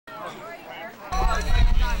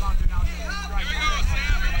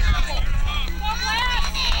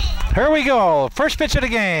Here we go. First pitch of the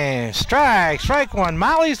game. Strike one.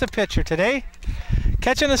 Molly's the pitcher today.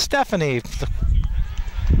 Catching is Stephanie.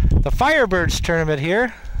 The Firebirds tournament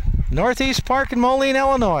here. Northeast Park in Moline,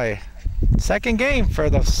 Illinois. Second game for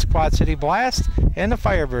the Quad City Blast and the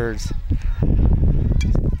Firebirds.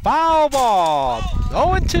 Foul ball.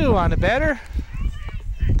 0-2 on the batter.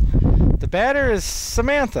 The batter is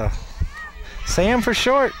Samantha. Sam for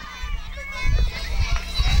short.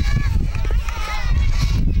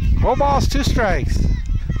 4 balls, 2 strikes.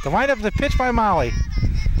 The windup of the pitch by Molly.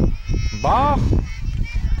 Ball.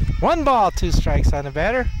 1 ball, 2 strikes on the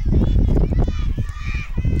batter.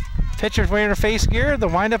 Pitcher's wearing a face gear. The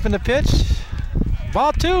windup in the pitch.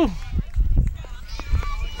 Ball 2.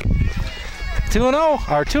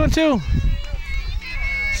 2-0 or 2-2.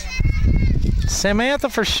 Samantha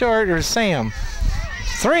for short, or Sam.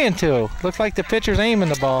 3-2. Looks like the pitcher's aiming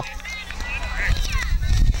the ball.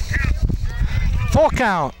 Full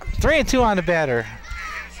count. 3-2 on the batter.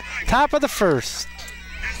 Top of the first.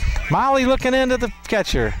 Molly looking into the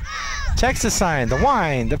catcher. Checks the sign. The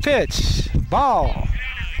wind. The pitch. Ball.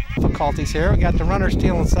 Difficulties here. We got the runner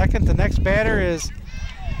stealing second. The next batter is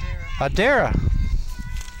Adara.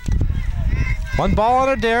 1 ball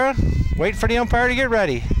on Adara. Wait for the umpire to get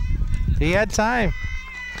ready. He had time.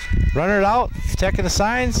 Runner out. Checking the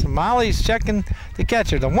signs. Molly's checking the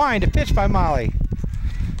catcher. The wind. The pitch by Molly.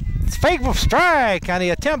 It's fake strike on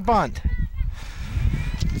the attempt bunt.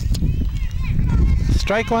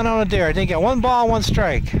 Strike 1 on Adara. I think got 1 ball, 1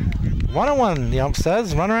 strike. 1-1, the ump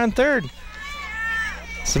says. Runner on third.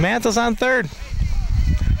 Samantha's on third.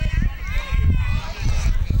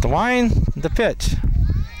 The wind, the pitch.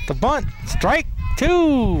 The bunt. Strike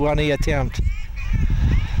 2 on the attempt.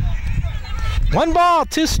 1 ball,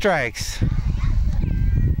 2 strikes.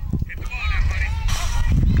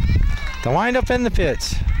 The wind up in the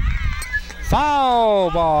pitch.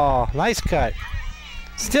 Foul ball. Nice cut.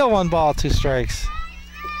 Still 1 ball, 2 strikes.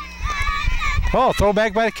 Oh, throw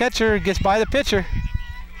back by the catcher. Gets by the pitcher.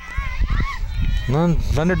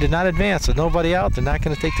 Runner did not advance. With nobody out, they're not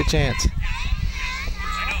going to take the chance.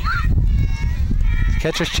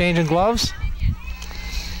 Catcher's changing gloves.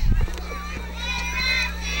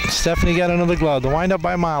 Stephanie got another glove. The wind up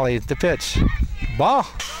by Molly. The pitch. Ball.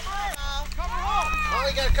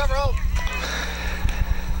 Molly got to cover home.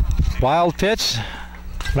 Wild pitch.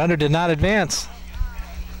 Runner did not advance.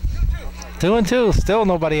 2-2. Still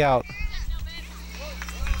nobody out.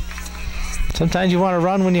 Sometimes you want to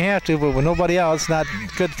run when you have to, but with nobody out, it's not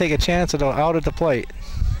good to take a chance out at the plate.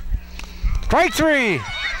 Strike 3.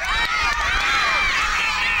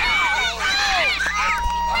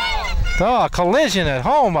 Oh, a collision at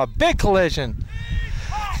home. A big collision.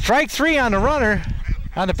 Strike 3 on the runner.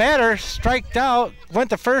 On the batter, striked out.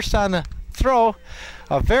 Went to first on the throw.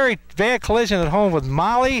 A very bad collision at home with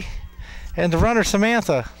Molly and the runner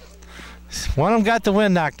Samantha. One of them got the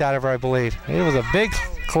wind knocked out of her, I believe. It was a big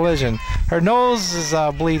collision. Her nose is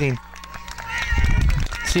bleeding.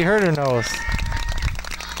 She hurt her nose.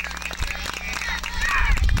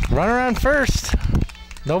 Runner on first.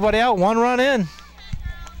 Nobody out, 1 run in.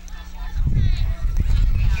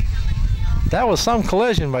 That was some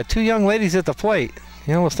collision by 2 young ladies at the plate.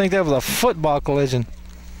 You almost think that was a football collision.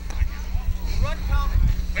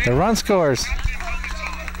 The run scores.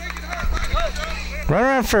 Runner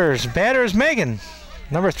on first. Batter is Megan.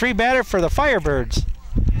 Number 3 batter for the Firebirds.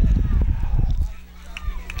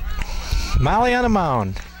 Molly on the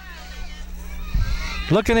mound.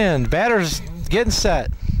 Looking in. Batter's getting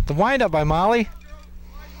set. The windup by Molly.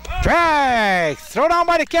 Drag! Throw down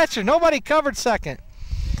by the catcher. Nobody covered second.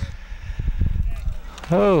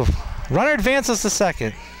 Oh. Runner advances to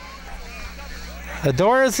second.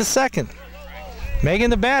 Adora's the second. Megan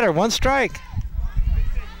the batter. 1 strike.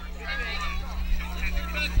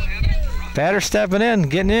 Batter stepping in,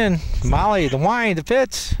 getting in. Molly, the wind, the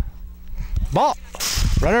pitch. Ball.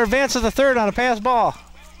 Runner advances to third on a pass ball.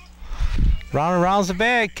 Runner rounds the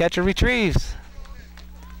bag. Catcher retrieves.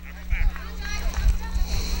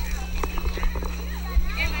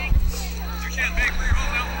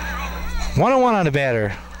 One on the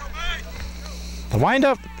batter. The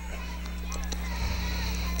windup.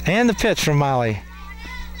 And the pitch from Molly.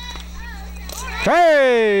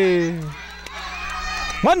 Hey!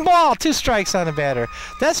 1 ball, 2 strikes on the batter.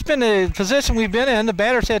 That's been the position we've been in. The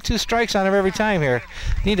batter's had 2 strikes on him every time here.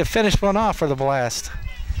 Need to finish one off for the Blast.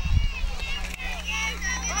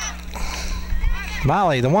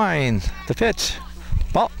 Molly, the wind, the pitch.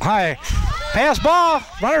 Ball high. Pass ball.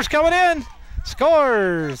 Runner's coming in.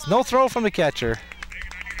 Scores. No throw from the catcher.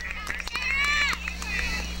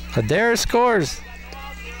 Adair scores.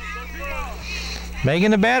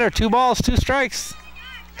 Megan the batter. 2 balls, 2 strikes.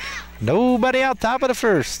 Nobody out, top of the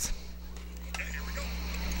first.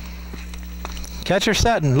 Catcher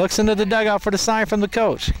setting, looks into the dugout for the sign from the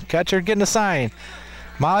coach. Catcher getting the sign.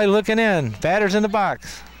 Molly looking in, batter's in the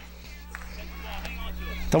box.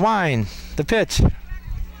 The wind, the pitch.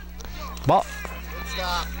 Ball.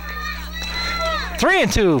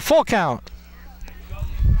 3-2, full count.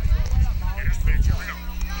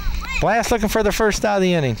 Blast looking for the first out of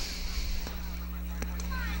the inning.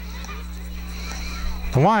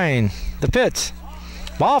 The wind, the pitch.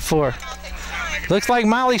 Ball 4. Looks like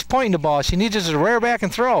Molly's pointing the ball. She needs just to rear back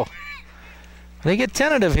and throw. They get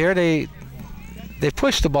tentative here. They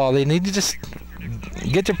push the ball. They need to just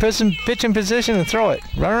get their pitch in position and throw it.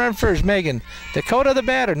 Run around first, Megan. Dakota the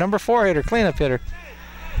batter, number 4 hitter, cleanup hitter.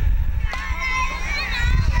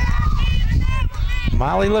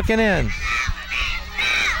 Molly looking in.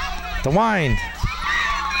 The wind.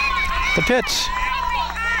 The pitch.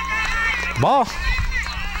 Ball.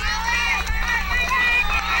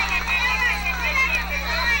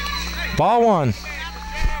 Ball 1.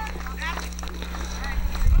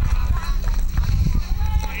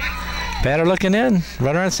 Batter looking in.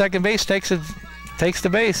 Runner on second base takes the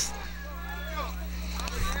base.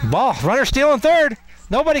 Ball. Runner stealing third.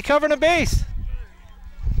 Nobody covering the base.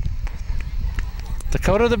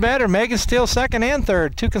 Dakota the batter. Megan steals second and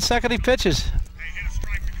third. 2 consecutive pitches.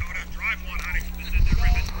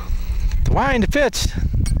 The wind, the pitch.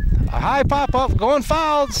 A high pop up. Going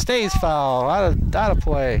foul. Stays foul. Out of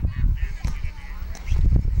play.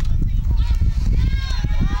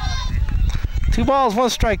 Two balls, 1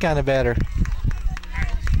 strike on the batter.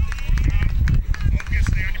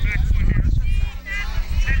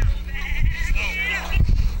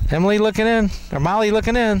 Emily looking in, or Molly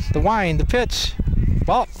looking in. The wind, the pitch.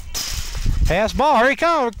 Ball. Pass ball, here he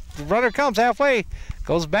comes. The runner comes halfway,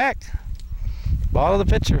 goes back. Ball to the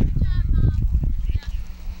pitcher.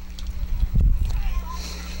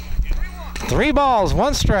 3 balls,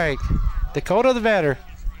 1 strike. Dakota the batter.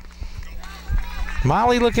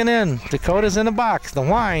 Molly looking in. Dakota's in the box. The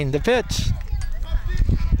wind, the pitch.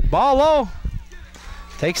 Ball low.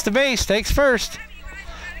 Takes the base, takes first.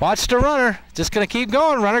 Watch the runner. Just going to keep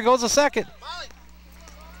going. Runner goes to second.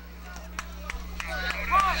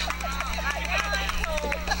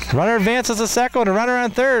 Runner advances to second. A runner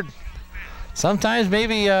on third. Sometimes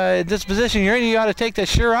maybe in this position you're in, you got to take the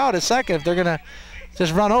sure out at second if they're going to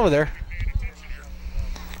just run over there.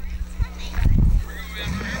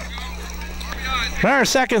 Runner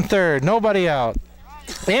second, third, nobody out.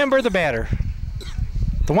 Amber the batter.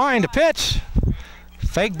 The wind, the pitch.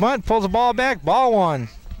 Fake bunt, pulls the ball back, ball 1.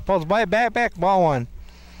 Pulls the ball back, ball 1.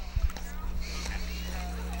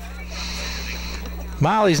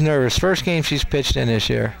 Molly's nervous. First game she's pitched in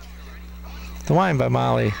this year. The wind by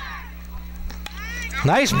Molly.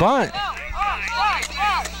 Nice bunt.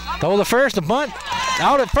 Throw the first, the bunt.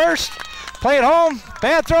 Out at first. Play it home.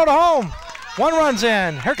 Bad throw to home. 1 run's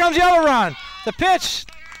in. Here comes the other run. The pitch,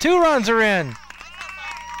 2 runs are in.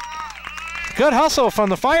 Good hustle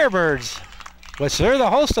from the Firebirds, which they're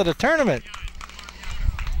the host of the tournament.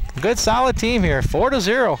 Good solid team here,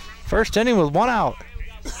 4-0. First inning with 1 out.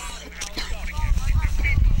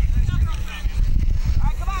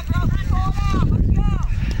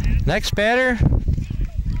 Next batter,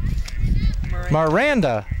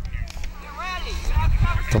 Miranda.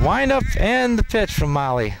 The windup and the pitch from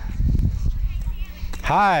Molly.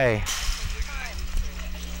 High.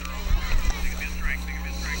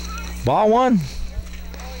 Ball 1.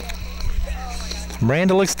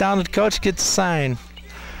 Miranda looks down at the coach, gets a sign.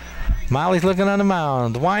 Molly's looking on the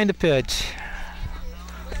mound. The wind to pitch.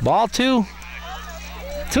 Ball 2.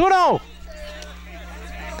 2-0.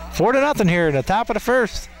 4-0 here in the top of the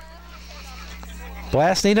first.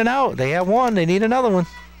 Blast need an out. They have 1. They need another one.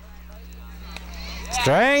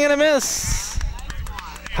 String and a miss.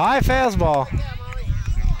 High fastball.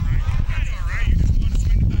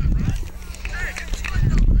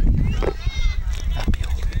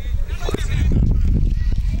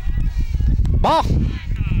 Ball.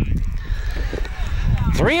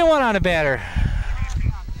 3-1 on the batter.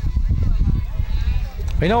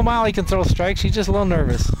 We know Molly can throw strikes. She's just a little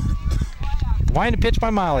nervous. Wind the pitch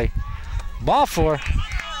by Molly. Ball 4.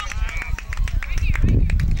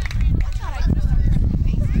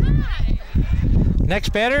 Next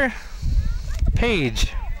batter,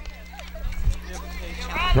 Paige.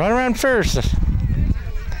 Run around first.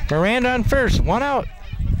 Miranda on first. 1 out.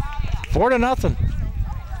 4-0.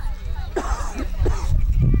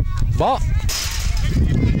 Ball.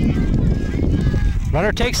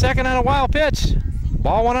 Runner takes second on a wild pitch.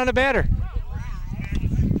 Ball 1 on the batter.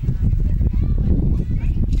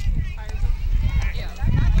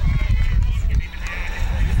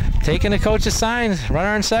 Taking the coach's signs, runner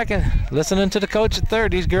on second, listening to the coach at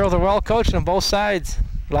third. These girls are well coached on both sides.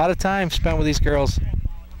 A lot of time spent with these girls.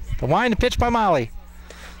 The wind, the pitch by Molly.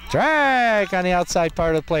 Drag on the outside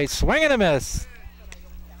part of the plate, swing and a miss.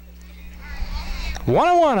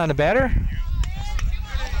 1-1 on the batter.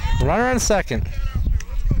 Runner on second.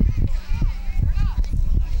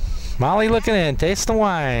 Molly looking in, tastes the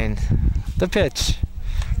wind. The pitch.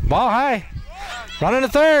 Ball high. Running to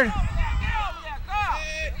third.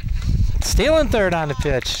 Stealing third on the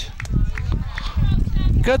pitch.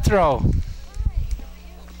 Good throw.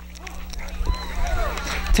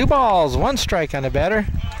 2 balls, 1 strike on the batter.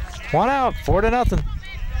 1 out, 4-0.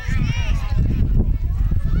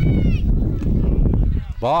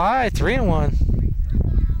 Ball high, 3-1.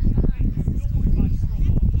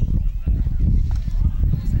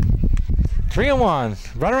 Three and 1.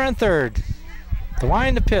 Runner on third. The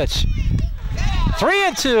wind, the pitch.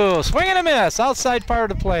 3-2. Swing and a miss. Outside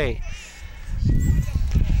part of the play.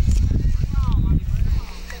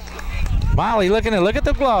 Molly looking at, look at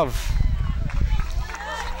the glove.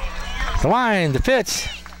 The wind, the pitch.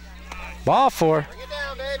 Ball 4. Bring it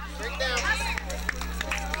down, babe. Bring it down.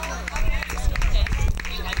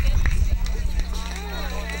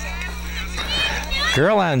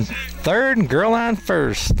 Girl on third and girl on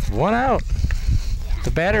first. 1 out.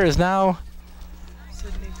 The batter is now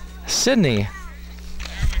Sydney.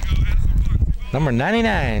 Number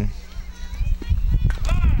 99.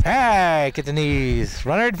 Hey, get the knees.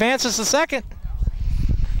 Runner advances to second.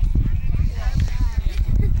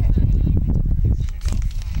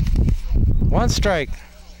 One strike.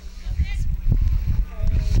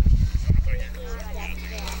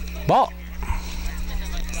 Ball.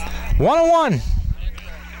 1-1.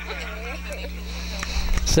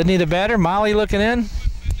 Sydney the batter, Molly looking in.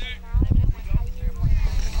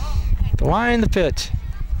 The wind, the pitch.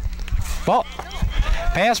 Ball.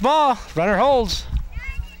 Pass ball. Runner holds.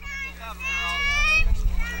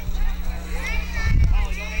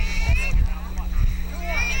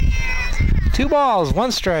 Two balls,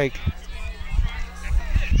 1 strike.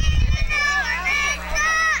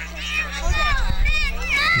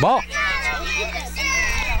 Ball.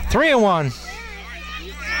 3-1.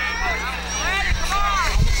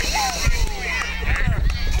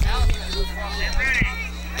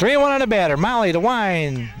 Three and 1 on the batter. Molly, the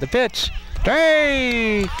wind, the pitch.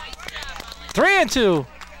 3-2.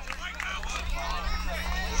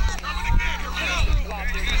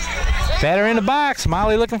 Batter in the box.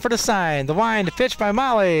 Molly looking for the sign. The wind, the pitch by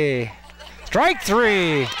Molly. Strike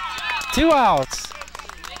 3. 2 outs.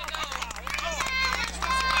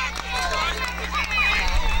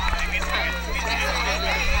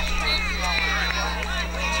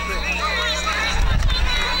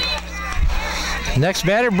 Next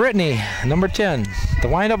batter, Brittany, number 10. The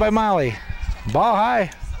windup by Molly. Ball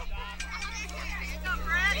high.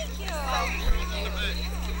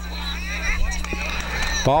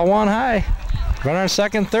 Ball 1 high. Runner on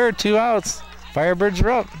second, third, 2 outs. Firebirds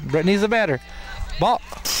are up. Brittany's the batter. Ball.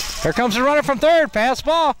 Here comes the runner from third. Pass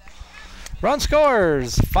ball. Run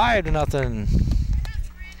scores. 5-0.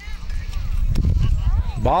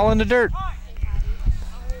 Ball in the dirt.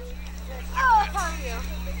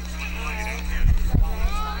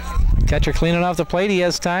 Catcher cleaning off the plate. He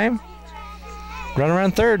has time. Runner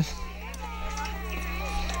on third.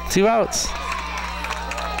 2 outs.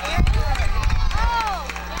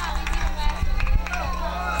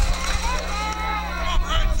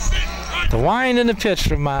 The wind and the pitch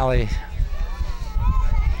from Molly.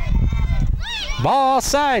 Ball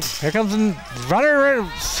outside. Here comes the runner.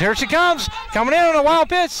 Here she comes. Coming in on a wild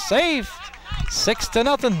pitch. Safe.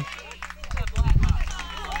 6-0.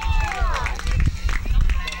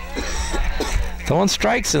 Throwing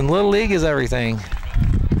strikes in Little League is everything.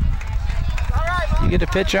 You get a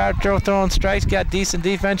pitch out, throwing strikes, got decent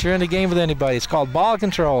defense, you're in the game with anybody. It's called ball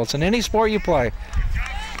control. It's in any sport you play.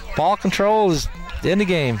 Ball control is in the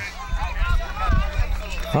game.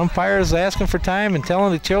 Umpires asking for time and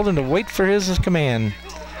telling the children to wait for his command.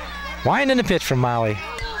 Winding the pitch from Molly.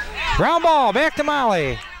 Ground ball, back to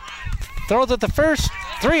Molly. Throws it the first,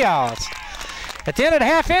 3 outs. At the end of the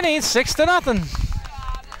half inning, 6-0.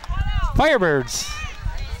 Firebirds.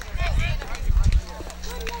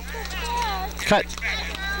 Cut.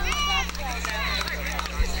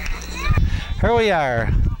 Here we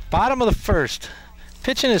are, bottom of the first.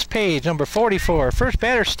 Pitching is Page, number 44. First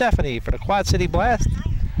batter, Stephanie for the Quad City Blast.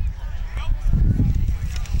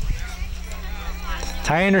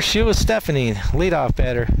 Tying her shoe is Stephanie, leadoff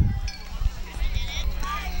batter.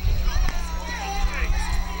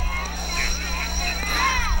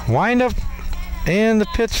 Wind up and the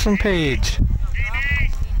pitch from Page.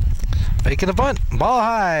 Making a bunt. Ball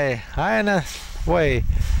high. High in the way.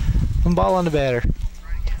 One ball on the batter.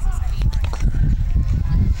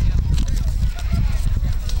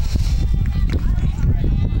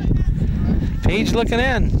 Paige looking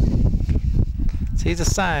in. Sees a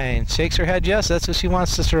sign. Shakes her head yes. That's what she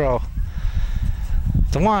wants to throw.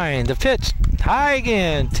 The wind. The pitch. High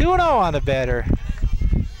again. 2-0 on the batter.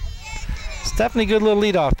 Stephanie, good little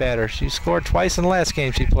leadoff batter. She scored twice in the last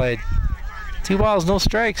game she played. 2 balls, no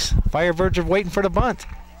strikes. Firebirds are waiting for the bunt.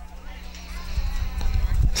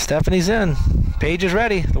 Stephanie's in. Paige is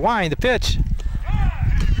ready. The wind, the pitch.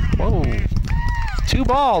 Whoa. 2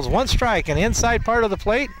 balls, 1 strike on the inside part of the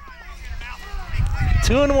plate.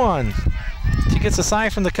 2-1. She gets a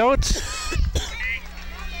sign from the coach.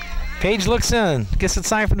 Paige looks in. Gets a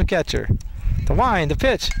sign from the catcher. The wind, the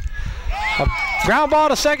pitch. A ground ball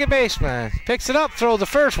to second baseman. Picks it up, throws the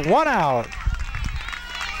first, 1 out.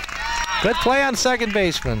 Good play on second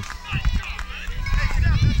baseman.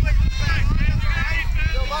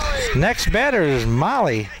 Next batter is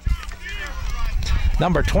Molly.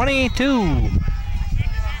 Number 22.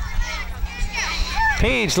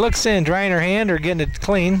 Paige looks in, drying her hand or getting it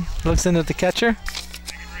clean. Looks in at the catcher.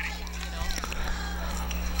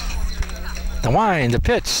 The wind, the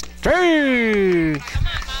pitch. Strike!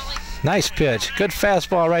 Nice pitch. Good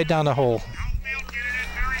fastball right down the hole.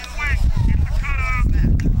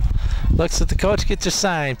 Looks at the coach, gets a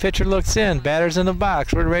sign. Pitcher looks in. Batter's in the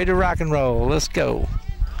box. We're ready to rock and roll. Let's go.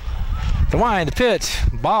 The wind, the pitch.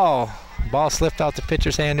 Ball. Ball slipped out the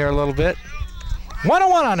pitcher's hand there a little bit.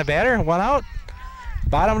 1-1 on the batter. 1 out.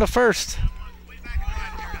 Bottom of the first.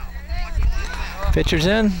 Pitcher's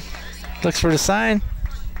in. Looks for the sign.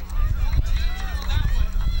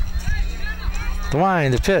 The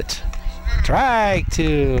wind, the pitch. Strike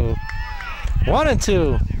 2.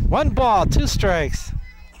 1-2. 1 ball, 2 strikes.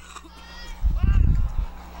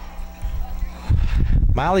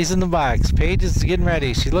 Molly's in the box. Paige is getting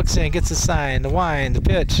ready. She looks in, gets a sign. The wind, the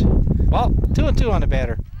pitch. Well, 2-2 on the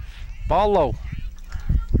batter. Ball low.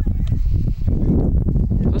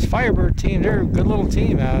 This Firebird team, they're a good little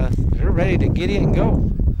team. They're ready to get in and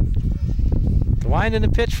go. The wind and the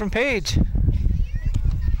pitch from Paige.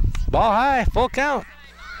 Ball high, full count.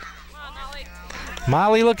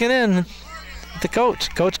 Molly looking in at the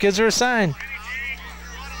coach. Coach gives her a sign.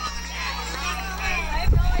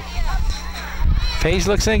 Paige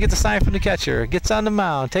looks in, gets a sign from the catcher. Gets on the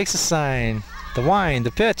mound, takes a sign. The wind,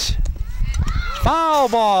 the pitch. Foul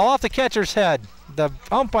ball off the catcher's head. The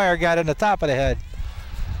umpire got it in the top of the head.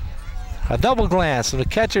 A double glance from the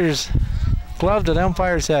catcher's glove to the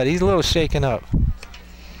umpire's head. He's a little shaken up.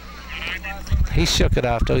 He shook it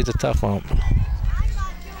off, though. He's a tough ump.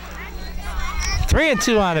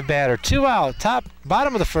 3-2 on the batter. 2 out.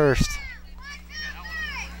 Bottom of the first.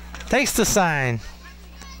 Takes the sign.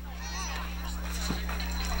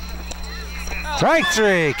 Strike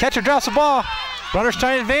 3. Catcher drops the ball. Runner's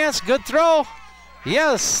trying to advance. Good throw.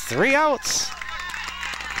 Yes. 3 outs.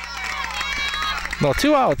 No,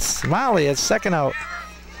 2 outs. Molly has 2nd out.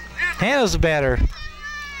 Hannah's the batter.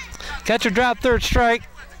 Catcher dropped 3rd strike.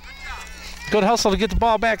 Good hustle to get the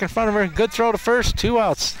ball back in front of her. Good throw to first. 2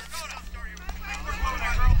 outs.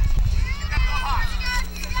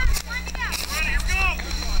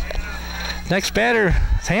 Next batter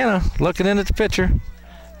is Hannah looking in at the pitcher.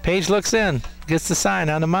 Paige looks in. Gets the sign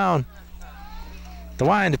on the mound. The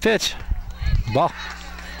wind, the pitch. Ball.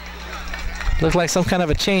 Looked like some kind of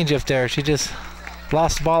a change up there. She just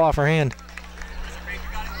lost the ball off her hand.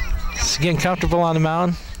 She's getting comfortable on the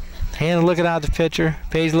mound. Hannah looking out the pitcher.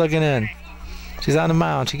 Paige looking in. She's on the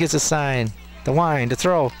mound. She gets a sign. The wind, the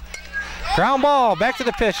throw. Ground ball back to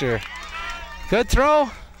the pitcher. Good throw.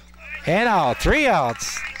 And out. 3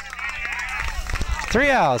 outs. 3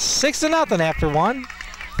 outs. 6-0 after 1.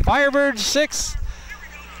 Firebirds 6.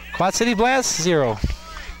 Quad City Blast 0.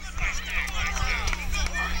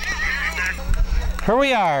 Here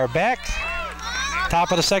we are back. Top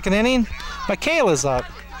of the 2nd inning. Michaela's up.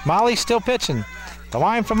 Molly's still pitching. The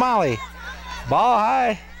line from Molly. Ball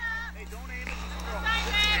high.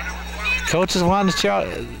 Coaches wanted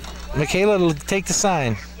to Michaela to take the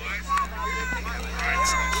sign.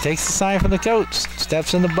 Takes the sign from the coach.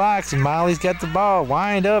 Steps in the box and Molly's got the ball.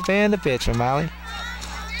 Wind up and the pitch from Molly.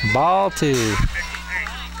 Ball 2.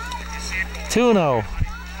 2-0.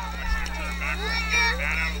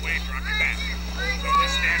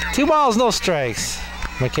 2 balls, no strikes.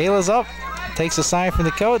 Michaela's up. Takes a sign from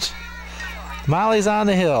the coach. Molly's on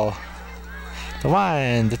the hill. The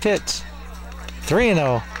wind, the pitch.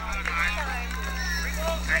 3-0.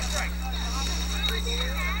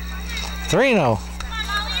 3-0.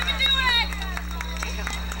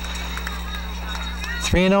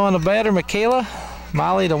 3-0 on the batter, Michaela.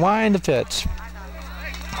 Molly to wind the pitch.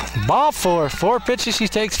 Ball 4. 4 pitches she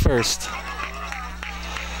takes first.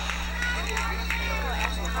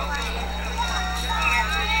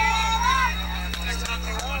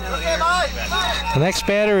 The next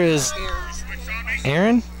batter is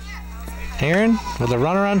Aaron. Aaron with a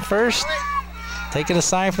runner on first. Taking a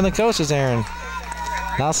sign from the coaches, Aaron.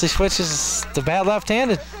 Now she switches to bat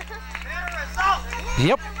left-handed.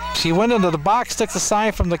 Yep, she went into the box, took the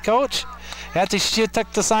sign from the coach. After she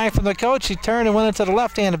took the sign from the coach, she turned and went into the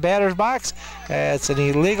left-handed batter's box. It's an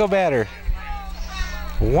illegal batter.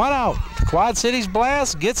 1 out. Quad Cities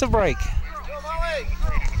Blast gets a break.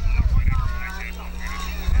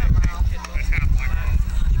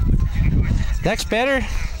 Next batter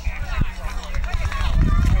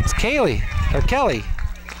is Kelly.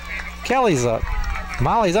 Kelly's up.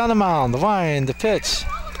 Molly's on the mound. The wind, the pitch.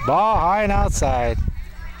 Ball high and outside.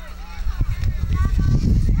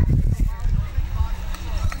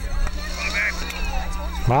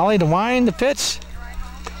 Molly to wind, the pitch.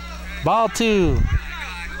 Ball 2.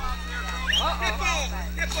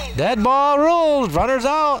 Dead ball ruled. Runners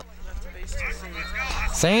out.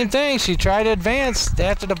 Same thing. She tried to advance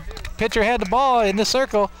after the pitcher had the ball in the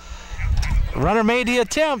circle. Runner made the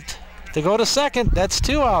attempt to go to second. That's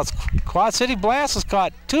 2 outs. Quad City Blast has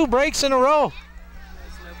caught 2 breaks in a row.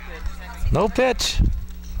 No pitch.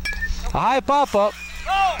 A high pop-up.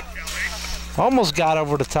 Almost got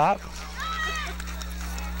over the top.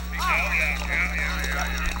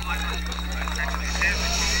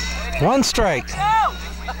 One strike.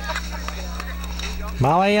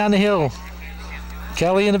 Molly on the hill.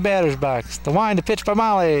 Kelly in the batter's box. The wind, the pitch by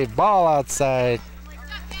Molly. Ball outside.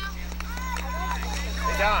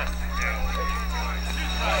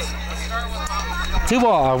 2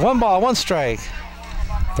 ball, 1 ball, 1 strike.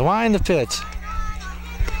 The wind, the pitch.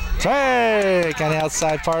 Strike on the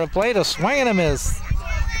outside part of the plate. A swing and a miss.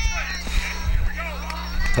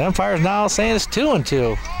 The umpire's now saying it's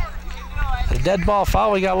 2-2. A dead ball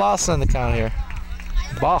foul. We got lost on the count here.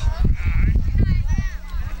 Ball.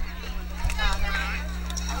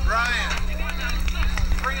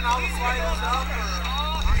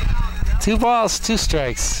 Two balls, 2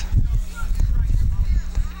 strikes.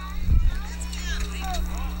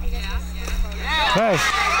 Okay.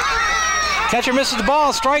 Catcher misses the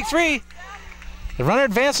ball. Strike 3. The runner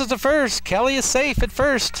advances to first. Kelly is safe at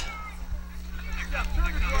first.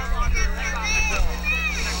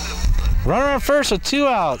 Runner on first with 2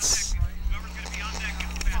 outs.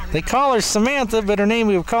 They call her Samantha, but her name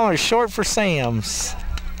we would call her short for Sam's.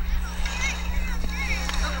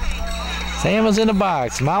 Sam is in the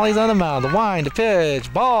box. Molly's on the mound. The wind, the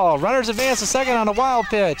pitch, ball. Runners advance to second on a wild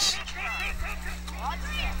pitch.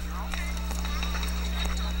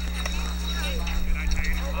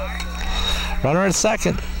 Runner at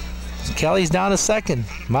second. Kelly's down to second.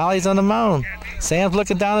 Molly's on the mound. Sam's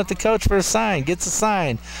looking down at the coach for a sign. Gets a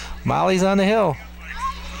sign. Molly's on the hill.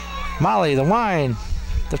 Molly, the wind,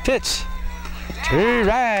 the pitch.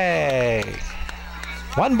 Right.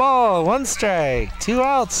 1 ball, 1 strike, 2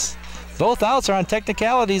 outs. Both outs are on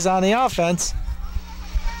technicalities on the offense.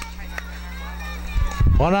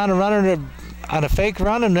 1 on a runner on a fake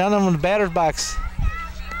run and another on the batter's box.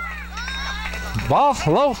 Ball,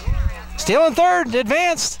 low. Stealing third,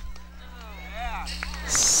 advanced.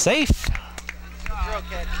 Safe.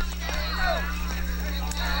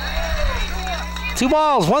 2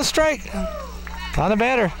 balls, 1 strike on the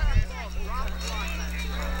batter.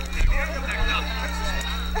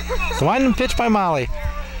 The winding pitch by Molly.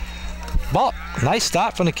 Ball, nice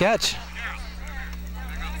stop from the catch.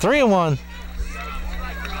 3-1.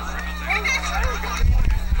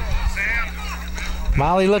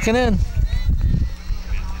 Molly looking in.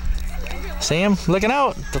 Sam looking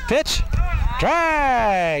out. The pitch.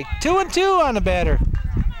 Drag. 2-2 on the batter.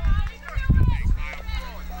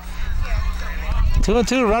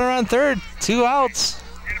 2-2. Runner on third. 2 outs.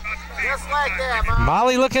 Just like that, Mom.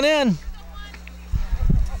 Molly looking in.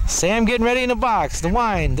 Sam getting ready in the box. The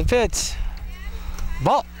wind. The pitch.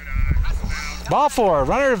 Ball. Ball 4.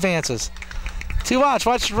 Runner advances. 2 outs.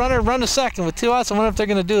 Watch the runner run to second with 2 outs. I wonder if they're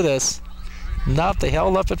going to do this. Nope, they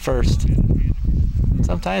held up at first.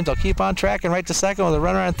 Sometimes they'll keep on tracking right to second with a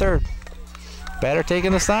runner on third. Batter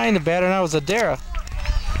taking the sign. The batter now is Adara.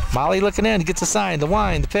 Molly looking in. Gets a sign. The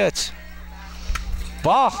wind. The pitch.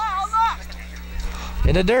 Ball.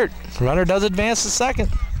 In the dirt. Runner does advance to second.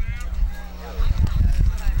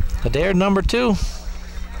 Adara number 2.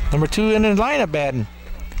 Number 2 in the lineup batting.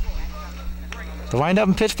 The wind up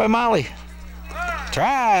and pitch by Molly.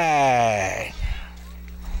 Try.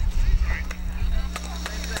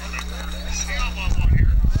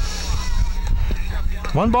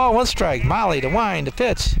 1 ball, 1 strike. Molly to wind, to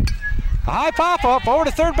pitch. A high pop up over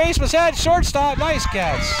to third baseman's head. Shortstop, nice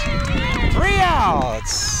catch. 3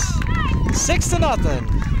 outs.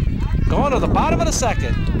 6-0. Going to the bottom of the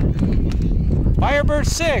second. Firebirds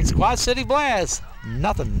 6, Quad City Blast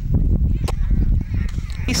nothing.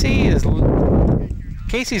 Casey's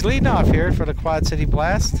leading off here for the Quad City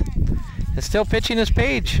Blast. And still pitching his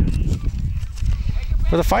Page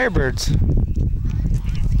for the Firebirds.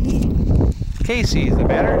 Casey's the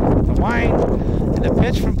batter, the wind, and the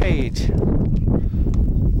pitch from Page.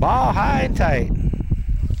 Ball high and tight.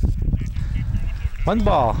 1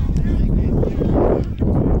 ball.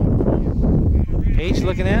 Page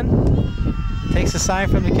looking in. Takes a sign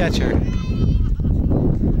from the catcher.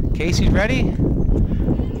 Casey's ready.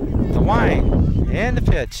 The wind and the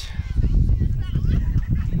pitch.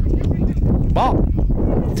 Ball.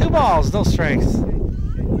 2 balls, no strikes.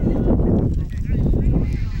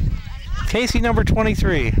 Casey number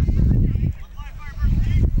 23.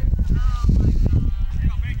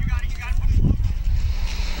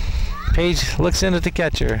 Page looks in at the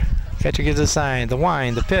catcher. Catcher gives a sign. The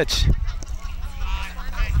wind, the pitch.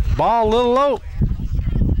 Ball a little low.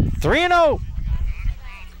 3-0.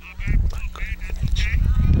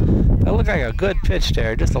 That looked like a good pitch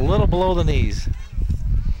there, just a little below the knees.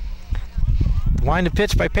 Wind the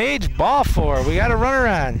pitch by Page. Ball 4. We got a runner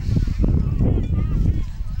on.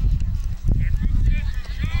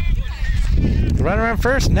 The runner on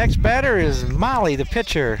first. Next batter is Molly, the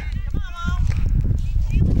pitcher.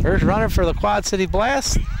 First runner for the Quad City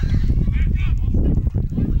Blast.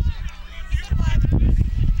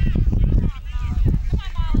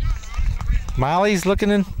 Molly's looking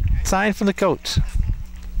in sign from the coach.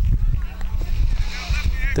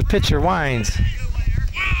 The pitcher winds.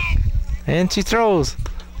 And she throws.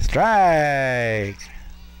 Strike.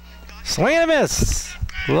 Swing and a miss.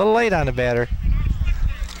 A little late on the batter.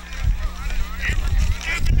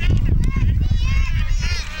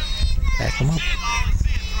 Back him up.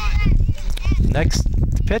 Next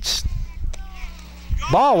pitch.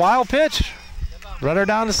 Ball, wild pitch. Runner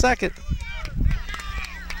down to second.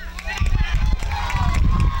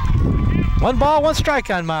 1 ball, 1 strike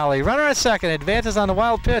on Molly. Runner at second. Advances on the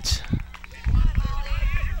wild pitch.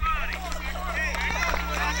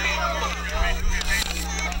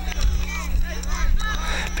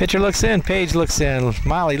 Pitcher looks in. Page looks in.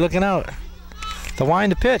 Molly looking out. The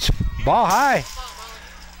wind to pitch. Ball high.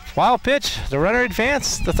 Wild pitch. The runner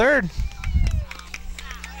advanced to third.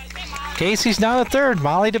 Casey's down to third.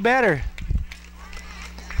 Molly to batter.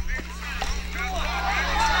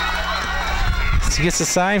 She gets a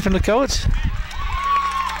sign from the coach.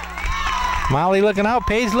 Molly looking out.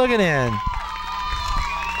 Page looking in.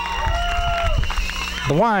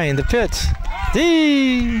 The wind, the pitch.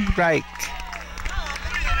 Strike.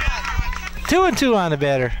 2-2 on the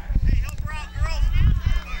batter.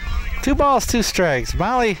 2 balls, 2 strikes.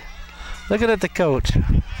 Molly looking at the coach.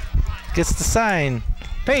 Gets the sign.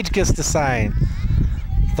 Page gets the sign.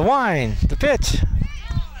 The wind, the pitch.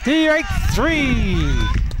 Strike 3.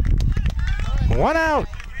 1 out.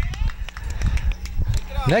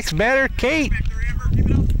 Next batter, Kate.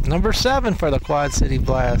 Number 7 for the Quad City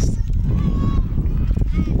Blast.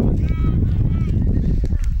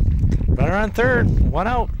 Runner on third. 1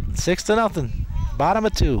 out. 6-0. Bottom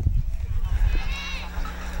of 2.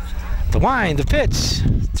 The wind, the pitch.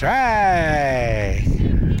 Strike.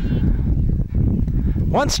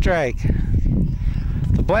 1 strike.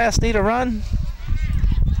 The Blast need a run.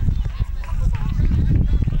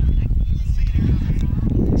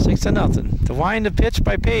 6-0. The wind, the pitch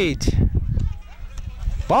by Page.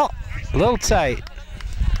 Ball, a little tight.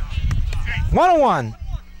 1-1.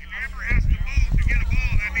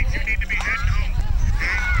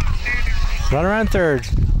 Runner on third.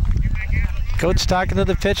 Coach talking to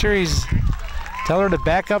the pitcher. He's telling her to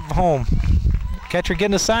back up home. Catcher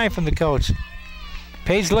getting a sign from the coach.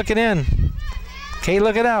 Page looking in. Kate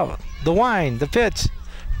looking out. The wind, the pitch.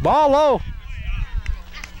 Ball low.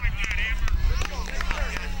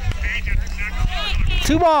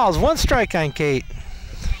 2 balls, 1 strike on Kate.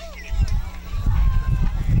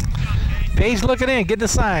 Page looking in, getting a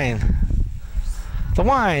sign. The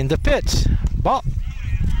wind, the pitch. Ball.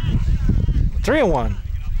 3-1.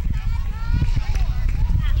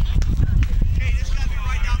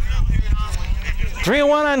 Three and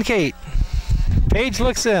 1 on Kate. Page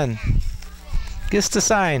looks in. Gets the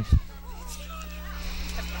sign.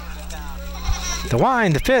 The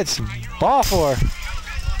wind, the pitch. Ball 4.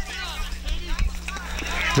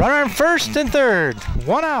 Runner on first and third.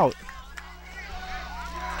 1 out.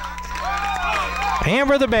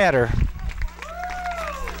 Amber the batter.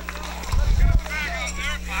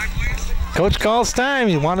 Coach calls time.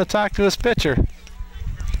 You want to talk to his pitcher.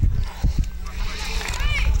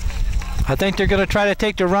 I think they're going to try to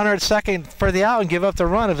take the runner at second for the out and give up the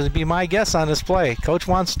run, if it'd be my guess on this play. Coach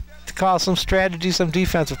wants to call some strategy, some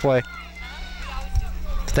defensive play.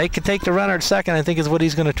 If they can take the runner at second, I think is what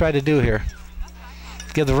he's going to try to do here.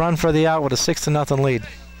 Give the run for the out with a 6-0 lead.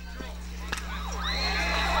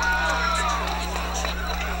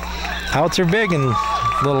 Outs are big in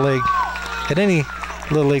Little League, at any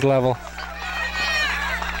Little League level.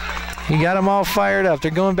 You got them all fired up.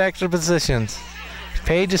 They're going back to their positions.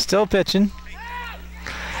 Page is still pitching.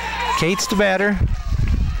 Kate's the batter.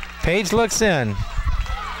 Page looks in.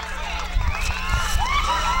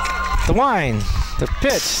 The wind, the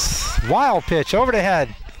pitch, wild pitch over the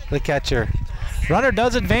head, the catcher. Runner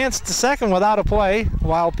does advance to second without a play,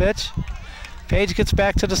 wild pitch. Page gets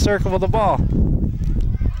back to the circle with the ball.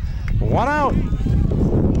 1 out.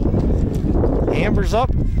 Amber's up.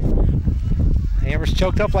 Amber's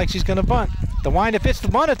choked up like she's gonna bunt. The wind to pitch, the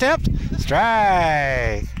bunt attempt.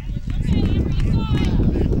 Strike.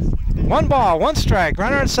 1 ball, 1 strike.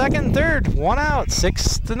 Runner at second and third. 1 out.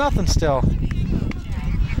 6-0 still.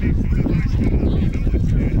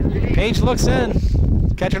 Page looks in.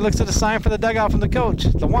 Catcher looks at the sign for the dugout from the coach.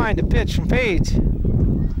 The wind to pitch from Page.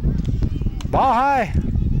 Ball high.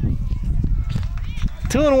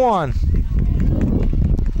 2-1.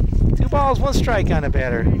 2 balls, 1 strike on the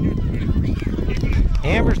batter.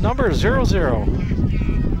 Amber's number is 0-0.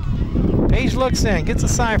 Page looks in, gets a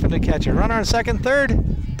sign from the catcher. Runner on second, third.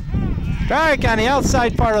 Strike on the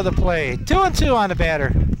outside part of the play. 2-2 on the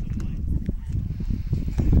batter.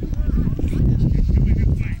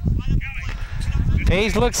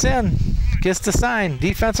 Page looks in, gets the sign.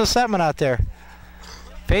 Defensive setment out there.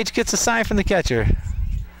 Page gets a sign from the catcher.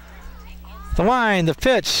 The wind, the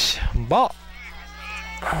pitch, ball.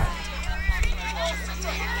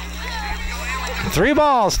 3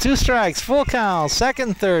 balls, 2 strikes, full count,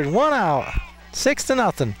 second, third, 1 out,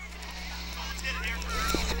 6-0.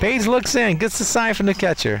 Page looks in, gets the sign from the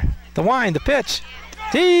catcher. The wind, the pitch,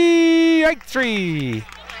 strike 3.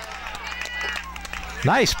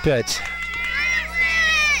 Nice pitch.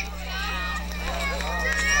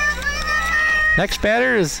 Next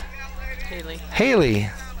batter is Haley,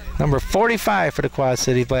 number 45 for the Quad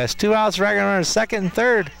City Blast. 2 outs, regular runner, second and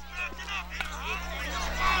third.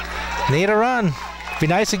 Need a run. Be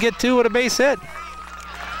nice to get 2 with a base hit.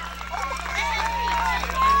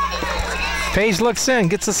 Page looks in,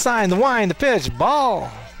 gets a sign, the wind, the pitch, ball.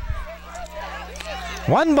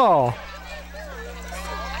 1 ball.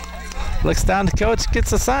 Looks down to coach,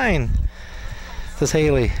 gets a sign. Says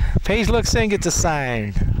Haley. Page looks in, gets a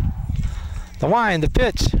sign. The wind, the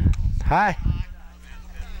pitch, high.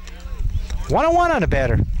 1-1 on the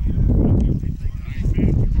batter.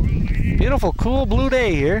 Beautiful, cool blue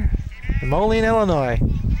day here in Moline, Illinois.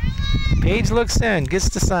 Page looks in, gets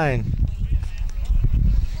the sign.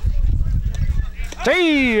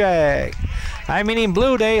 Strike! I mean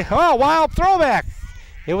blue day. Oh, wild throwback.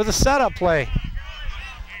 It was a setup play.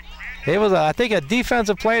 It was, I think, a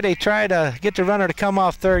defensive play. They tried to get the runner to come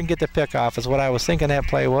off third and get the pick off is what I was thinking that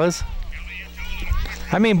play was.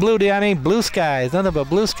 I mean blue day, I mean blue skies. Nothing but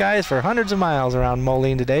blue skies for hundreds of miles around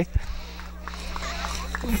Moline today.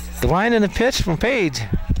 The line and the pitch from Page.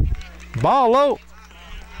 Ball low.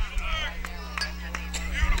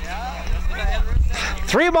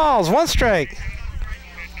 3 balls, 1 strike.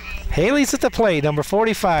 Haley's at the plate, number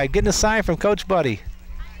 45, getting a sign from Coach Buddy.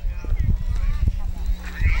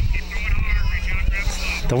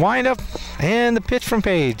 The windup and the pitch from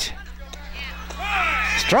Page.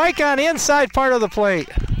 Strike on the inside part of the plate.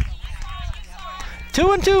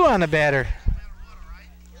 2-2 on the batter.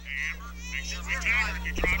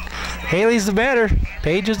 Haley's the batter.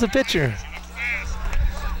 Page is the pitcher.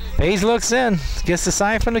 Page looks in, gets the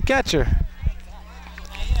sign from the catcher.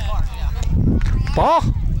 Ball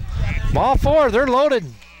 4, they're loaded.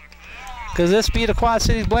 Because this be the Quad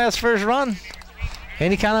Cities Blast first run.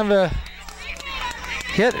 Any kind of a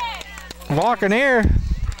hit, walk in air.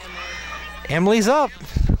 Emily's up.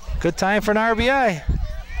 Good time for an RBI.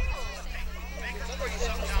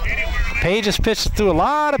 Page has pitched through a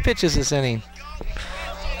lot of pitches this inning.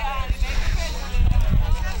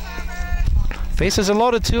 Bases are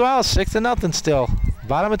loaded, 2 outs, 6-0 still.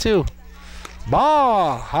 Bottom of 2.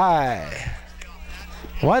 Ball high.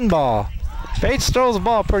 1 ball. Page throws the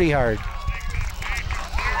ball pretty hard.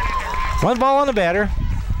 1 ball on the batter.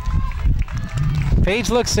 Page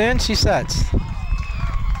looks in, she sets.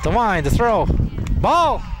 The wind, the throw.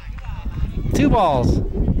 Ball. 2 balls.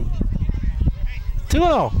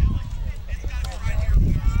 2-0.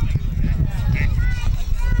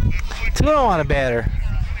 2-0 on a batter.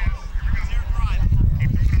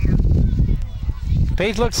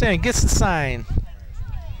 Page looks in, gets the sign.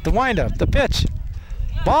 The windup, the pitch.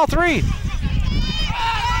 Ball 3. The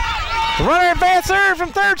runner advanced third from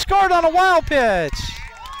third, scored on a wild pitch.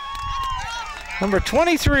 Number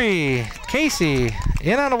 23, Casey,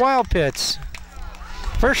 in on a wild pitch.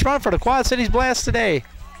 First run for the Quad Cities Blast today.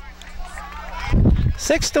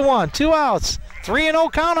 6-1, 2 outs.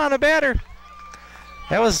 3-0 count on the batter.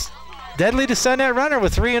 That was deadly to send that runner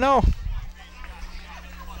with 3-0.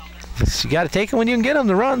 You got to take them when you can get them,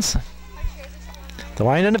 the runs. The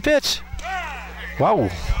wind and the pitch. Wow,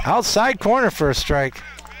 outside corner for a strike.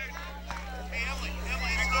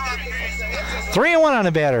 3-1 on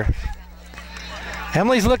the batter.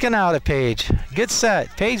 Emily's looking out at Paige. Gets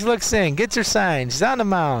set. Paige looks in. Gets her sign. She's on the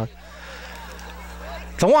mound.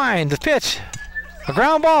 The wind. The pitch. A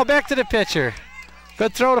ground ball back to the pitcher.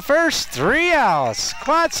 Good throw to first. 3 outs.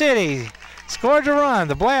 Quad City scored a run.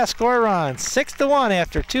 The Blast score a run. 6-1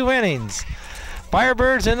 after 2 innings.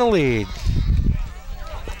 Firebirds in the lead.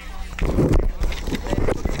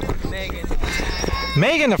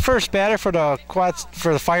 Megan, the first batter for the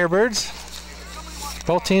Firebirds.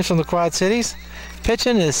 Both teams from the Quad Cities.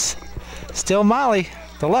 Pitching is still Molly,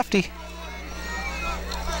 the lefty.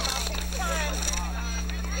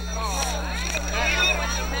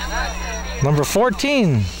 Number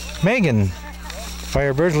 14, Megan.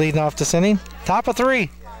 Firebirds leading off this inning. Top of 3.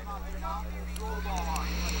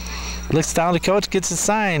 Looks down to coach, gets a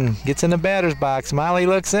sign, gets in the batter's box. Molly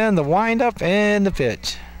looks in, the windup and the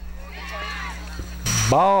pitch.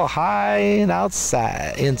 Ball high and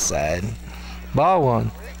outside, inside. Ball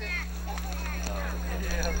 1.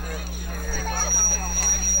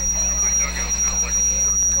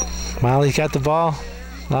 Molly's got the ball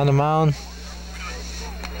on the mound.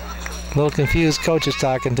 A little confused, coach is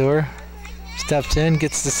talking to her. Steps in,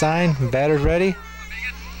 gets the sign, batter's ready.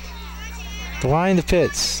 The wind, the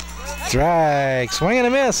pitch. Strike, swing and a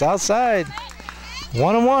miss, outside.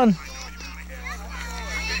 1-1.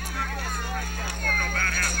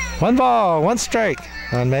 1 ball, 1 strike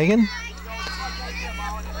on Megan.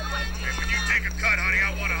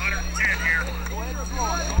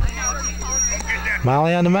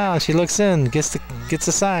 Molly on the mound, she looks in, gets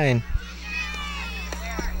a sign.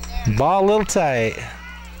 Ball a little tight.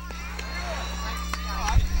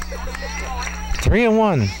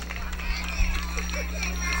 3-1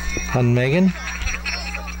 on Megan.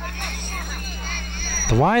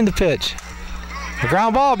 The wind, the pitch. The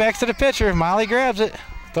ground ball back to the pitcher. Molly grabs it,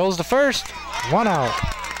 throws to first. 1 out.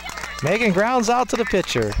 Megan grounds out to the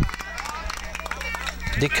pitcher.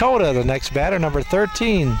 Dakota, the next batter, number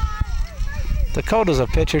 13. Dakota's a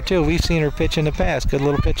pitcher too. We've seen her pitch in the past. Good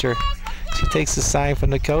little pitcher. She takes the sign from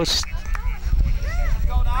the coach.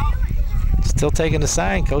 Still taking the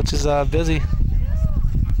sign. Coach is busy.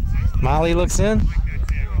 Molly looks in.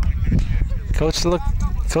 Coach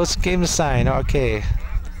gave him the sign. Okay.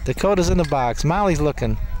 Dakota's in the box. Molly's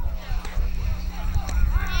looking.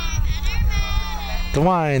 The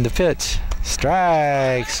wind, the pitch.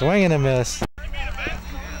 Strike. Swing and a miss.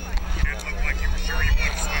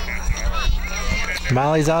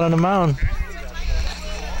 Molly's out on the mound.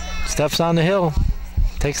 Steps on the hill.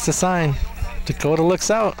 Takes the sign. Dakota looks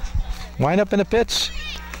out. Wind up in the pitch.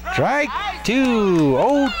 Strike 2.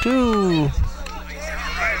 0-2.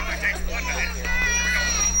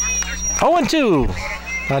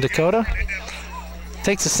 0-2 on Dakota.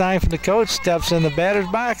 Takes the sign from the coach. Steps in the batter's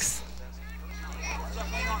box.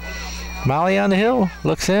 Molly on the hill.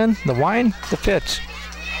 Looks in. The wind. The pitch.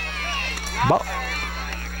 Ball.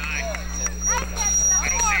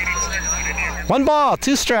 1 ball,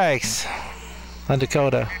 2 strikes on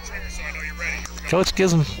Dakota. Coach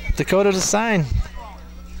gives him Dakota the sign.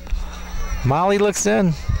 Molly looks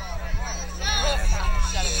in.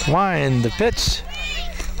 Wind, the pitch.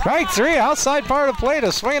 Strike 3, outside part of the plate.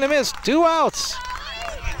 A swing and a miss. 2 outs.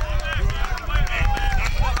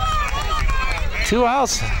 2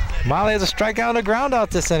 outs. Molly has a strikeout and a ground out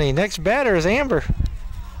this inning. Next batter is Amber.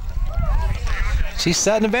 She's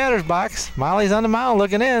set in the batter's box. Molly's on the mound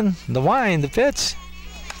looking in. The wind, the pitch.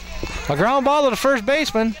 A ground ball to the first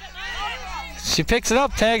baseman. She picks it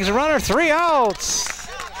up, tags the runner. 3 outs.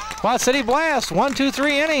 Quad City Blast,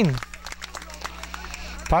 1-2-3 inning.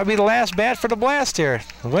 Probably the last bat for the Blast here.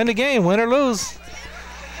 Win the game, win or lose.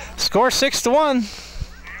 Score 6-1.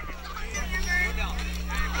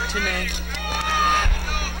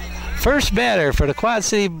 First batter for the Quad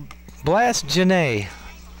City Blast, Janae.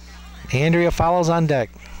 Andrea follows on deck.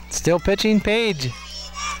 Still pitching, Paige.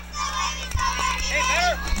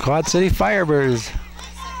 Quad City Firebirds.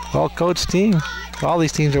 Well-coached team. All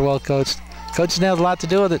these teams are well-coached. Coaching has a lot to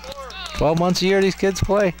do with it. 12 months a year these kids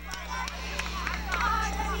play.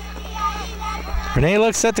 Renee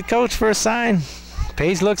looks at the coach for a sign.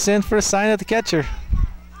 Paige looks in for a sign at the catcher.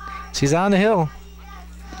 She's on the hill.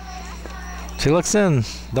 She looks in.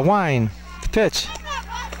 The wine. The pitch.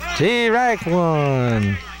 G right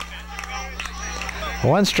one.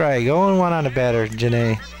 1 strike. 0-1 on the batter,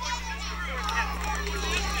 Janae.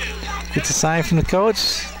 Gets a sign from the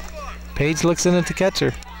coach. Paige looks in at the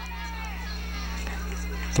catcher.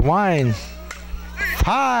 The wine.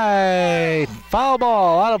 High. Foul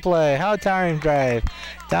ball. Out of play. How tiring drive.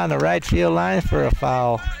 Down the right field line for a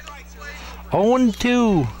foul.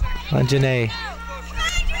 0-2 on Janae.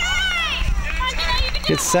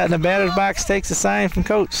 Gets set in the batter's box. Takes a sign from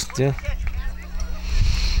coach.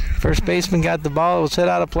 First baseman got the ball. It was hit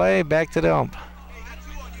out of play. Back to the ump.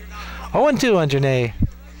 0-2 on Janae.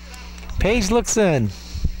 Paige looks in.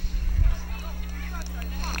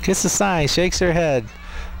 Gets the sign. Shakes her head.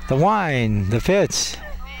 The wine. The pitch.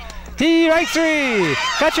 Right 3.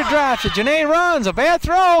 Catcher drops it. Janae runs. A bad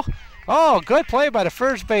throw. Oh, good play by the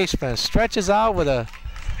first baseman. Stretches out with a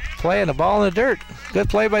play and the ball in the dirt. Good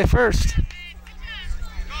play by first.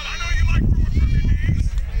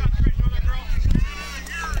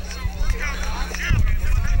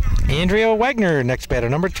 Andrea Wagner, next batter,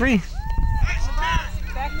 number 3.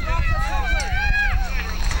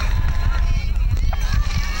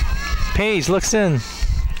 Paige looks in.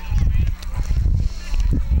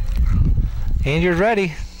 Andrew's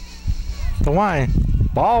ready. The wine.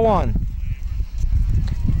 Ball 1.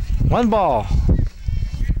 1 ball.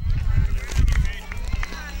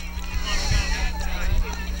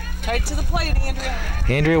 Tight to the plate, Andrea.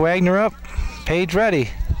 Andrea Wagner up. Paige ready.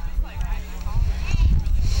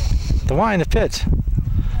 The wine, the pitch.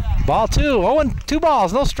 Ball 2. 2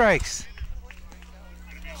 balls, no strikes.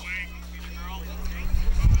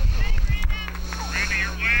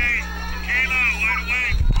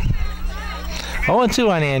 Oh, 2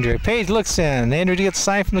 on Andrea. Paige looks in. Andrea gets a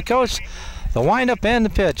sign from the coach. The windup and the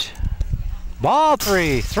pitch. Ball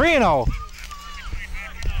 3. 3-0.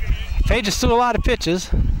 Paige has threw a lot of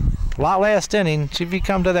pitches. A lot last inning. She'd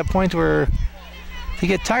come to that point where you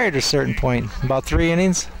get tired at a certain point. About 3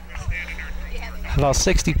 innings. About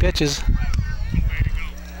 60 pitches.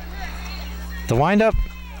 The windup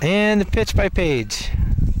and the pitch by Paige.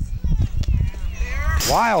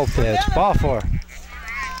 Wild pitch. Ball 4.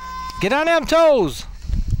 Get on them toes.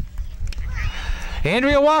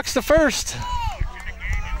 Andrea walks to first.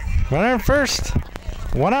 Runner in first.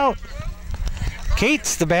 1 out.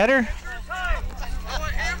 Kate's the batter.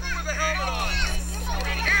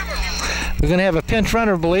 We're going to have a pinch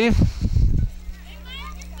runner, I believe.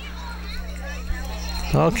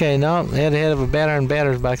 Okay, no, they had to have a batter and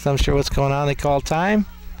batter's box. I'm not sure what's going on. They called time.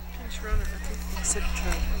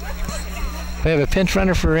 We have a pinch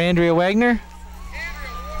runner for Andrea Wagner.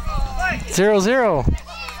 0-0.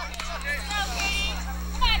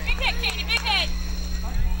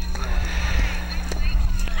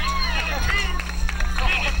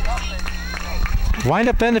 Wind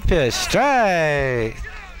up in the pitch. Strike.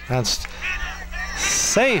 That's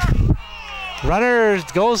safe. Runner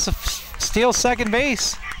goes to steal second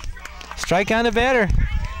base. Strike on the batter.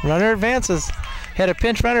 Runner advances. Had a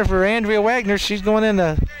pinch runner for Andrea Wagner. She's going in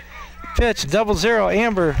the pitch. 0-0.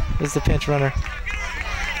 Amber is the pinch runner.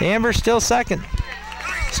 Amber still second.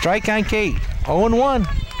 Strike on Kate. 0-1.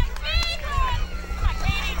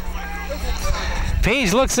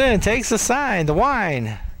 Paige looks in, takes the sign, the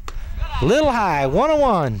wine. Little high,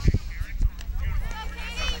 1-1.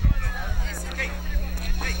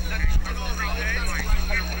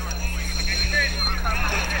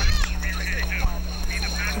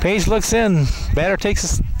 Paige looks in. Batter takes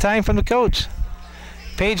his time from the coach.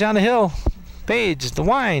 Paige on the hill. Paige, the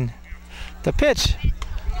wine. The pitch.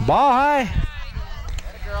 Ball high.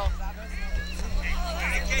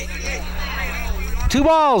 2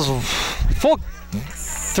 balls. Full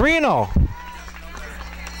 3-0.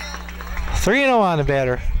 3-0 on the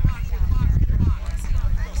batter.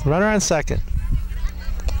 Runner on second.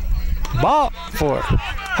 Ball 4.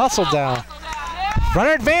 Hustle down.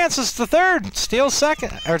 Runner advances to third. Steals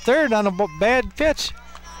second or third on a bad pitch.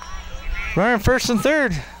 Runner first and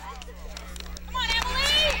third.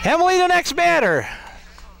 Emily, the next batter.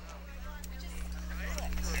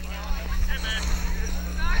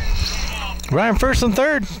 Runner first and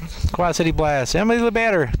third. Quad City Blast. Emily the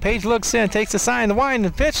batter. Paige looks in, takes the sign, the wine,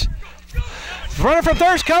 the pitch. Runner from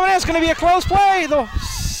third's coming in. It's going to be a close play. The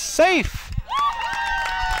safe.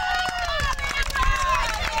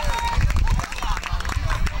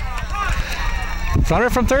 Runner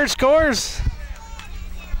from third scores.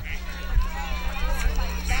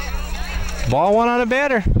 Ball 1 on the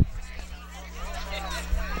batter.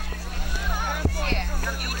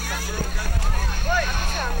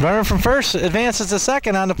 Runner from first advances to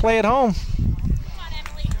second on the play at home.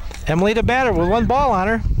 Emily the batter with one ball on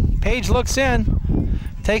her. Paige looks in,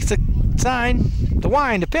 takes the sign, the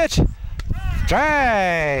wind, the pitch.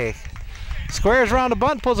 Drag. Squares around the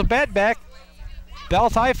bunt, pulls a bat back.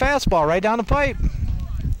 Belt high fastball right down the pipe.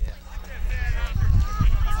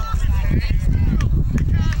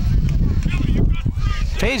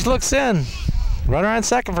 Paige looks in. Runner on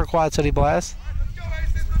second for Quad City Blast.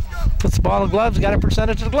 Puts the ball in the gloves, got a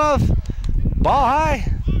percentage of the glove. Ball high.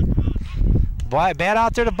 Bat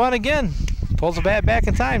out there to bunt again. Pulls the bat back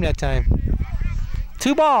in time that time.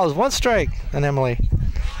 2 balls, 1 strike on Emily.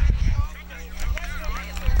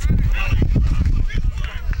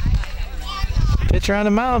 Pitcher on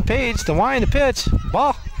the mound, Paige, the wind, the pitch.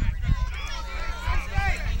 Ball.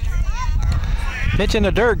 Pitch in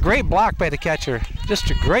the dirt, great block by the catcher. Just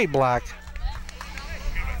a great block.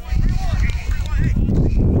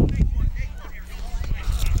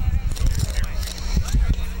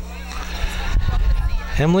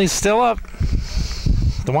 Emily's still up.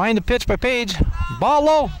 The wind to pitch by Paige. Ball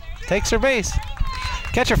low. Takes her base.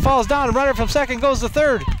 Catcher falls down. Runner from second goes to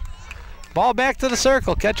third. Ball back to the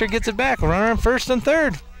circle. Catcher gets it back. Runner on first and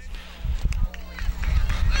third.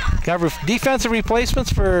 Got defensive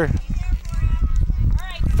replacements for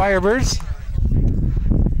Firebirds.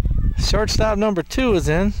 Shortstop number 2 is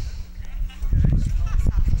in.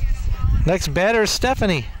 Next batter is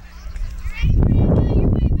Stephanie.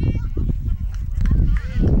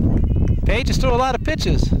 Paige has threw a lot of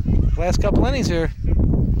pitches last couple innings here.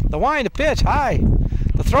 The wind, the pitch, high.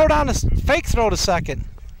 The throw down, the fake throw to second.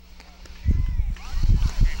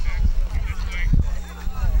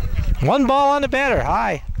 1 ball on the batter,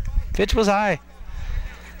 high. Pitch was high.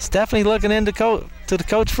 Stephanie looking in to the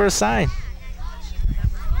coach for a sign.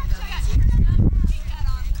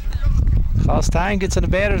 Calls time, gets in the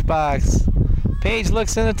batter's box. Paige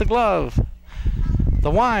looks in at the glove. The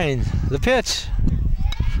wind, the pitch.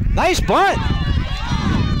 Nice bunt.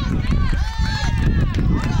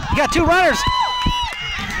 You got 2 runners.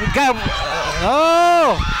 We got,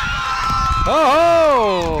 oh.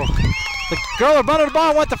 The girl that bunted the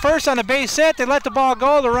ball went to first on the base hit. They let the ball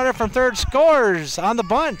go. The runner from third scores on the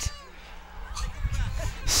bunt.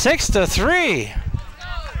 6-3.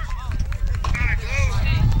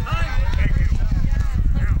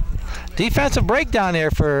 Defensive breakdown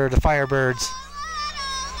there for the Firebirds.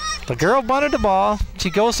 The girl bunted the ball. She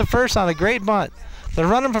goes to first on a great bunt. The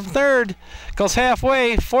runner from third goes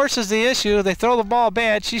halfway, forces the issue. They throw the ball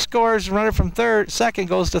bad. She scores. The runner from second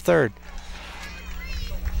goes to third.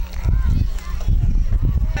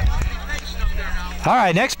 All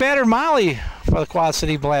right, next batter, Molly for the Quad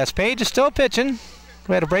City Blast. Paige is still pitching.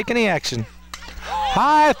 We had a break in the action.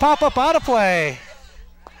 High pop up out of play.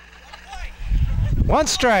 1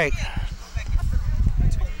 strike.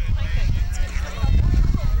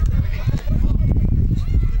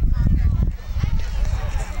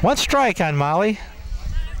 One strike on Molly.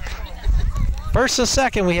 First and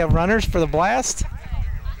second, we have runners for the Blast.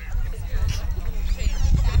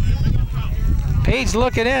 Paige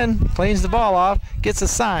looking in, cleans the ball off, gets a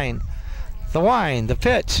sign. The wind, the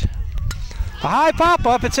pitch. A high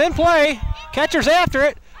pop-up, it's in play. Catcher's after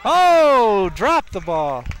it. Oh, dropped the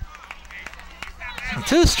ball.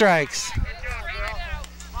 2 strikes.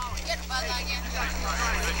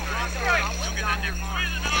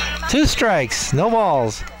 Two strikes, no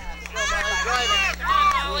balls.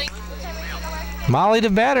 Molly the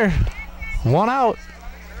batter, 1 out.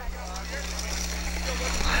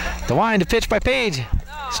 The wind to pitch by Paige.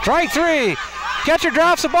 Strike 3. Catcher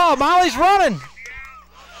drops the ball. Molly's running.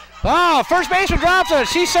 Oh, first baseman drops it.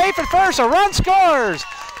 She's safe at first. A run scores.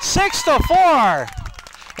 6-4.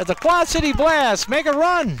 At the Quad City Blast. Make a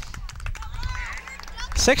run.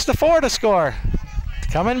 6-4 to score.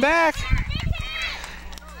 Coming back.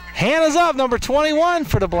 Hannah's up, number 21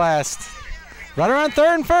 for the Blast. Runner on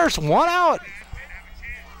third and first. 1 out.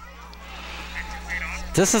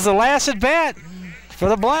 This is the last at bat for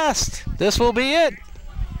the Blast. This will be it.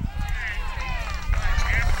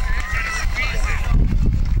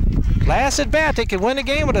 Last at bat. They could win the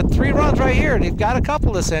game with a 3 runs right here. They've got a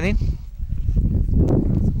couple this inning.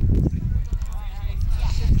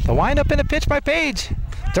 The windup in a pitch by Paige.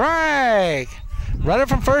 Drag. Runner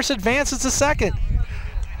from first advances to second.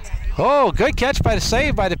 Oh, good catch by the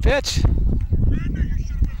save by the pitch.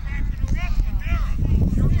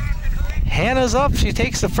 Hannah's up. She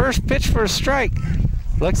takes the first pitch for a strike.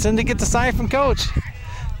 Looks in to get the sign from coach.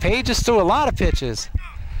 Paige just threw a lot of pitches.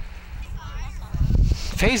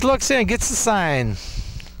 Paige looks in, gets the sign.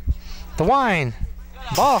 The wind.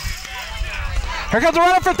 Ball. Here comes the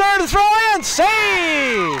runner for third. The throw in.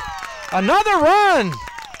 Save. Another run.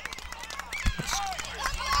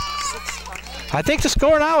 I think the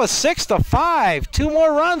score now is 6-5. 2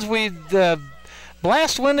 more runs, we'd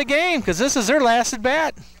Blast win the game because this is their last at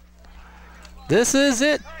bat. This is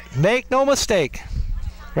it. Make no mistake.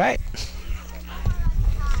 Right?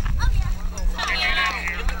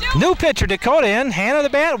 New pitcher, Dakota in. Hand of the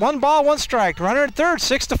bat, 1 ball, 1 strike. Runner at third,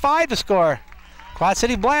 6-5 to score. Quad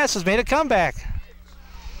City Blast has made a comeback.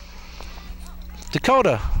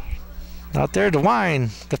 Dakota out there to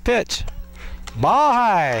wind the pitch. Ball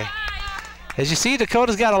high. As you see,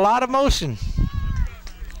 Dakota's got a lot of motion.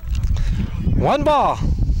 1 ball.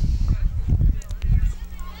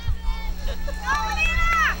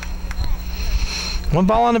 One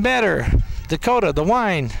ball on the batter. Dakota, the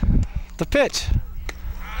wind, the pitch.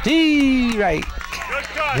 D right.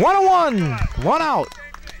 1-1, 1 out.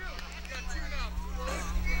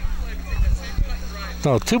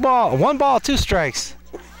 No, 1 ball, 2 strikes.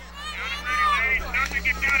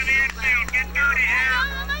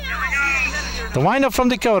 The windup from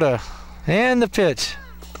Dakota. And the pitch.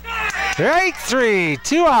 Strike 3,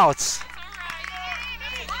 2 outs.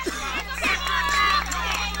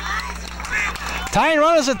 Tying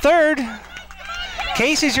runners at third.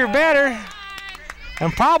 Casey's your batter.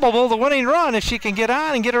 And probable the winning run if she can get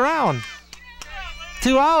on and get around.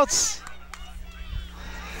 2 outs.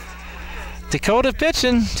 Dakota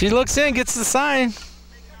pitching. She looks in, gets the sign.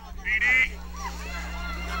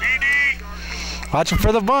 Watching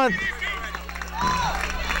for the bunt.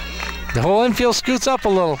 The whole infield scoots up a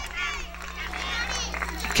little.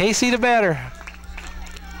 Casey the batter.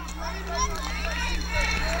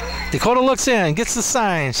 Dakota looks in, gets the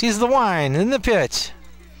sign. She's the wind in the pitch.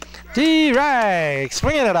 D-right,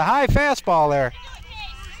 swinging at a high fastball there.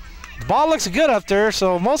 The ball looks good up there,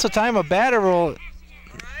 so most of the time a batter will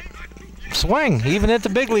swing, even at the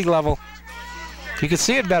big league level. You can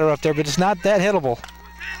see it better up there, but it's not that hittable.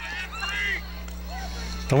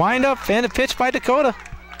 The wind up and the pitch by Dakota.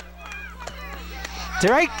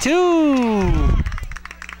 Strike 2.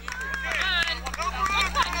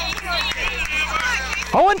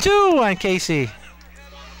 0-2 on Casey.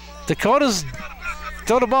 Dakota's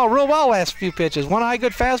throw the ball real well last few pitches. 1 high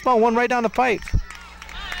good fastball, 1 right down the pipe.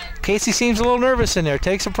 Casey seems a little nervous in there.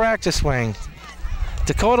 Takes a practice swing.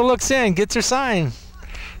 Dakota looks in, gets her sign.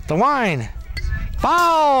 The wind.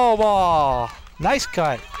 Foul ball. Nice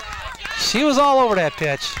cut. She was all over that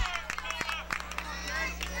pitch.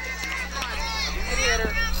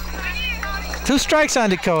 Two strikes on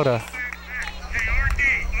Dakota.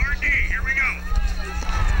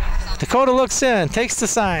 Dakota looks in, takes the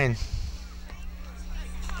sign.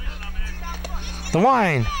 The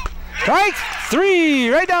wind. Strike 3,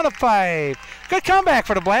 right down the pipe. Good comeback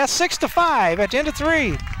for the Blast, 6-5 at the end of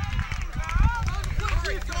 3.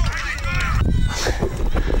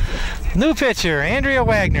 New pitcher, Andrea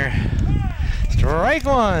Wagner. Strike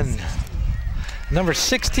 1. Number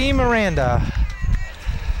 16, Miranda.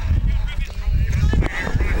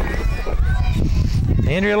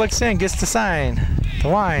 Andrea looks in, gets the sign. The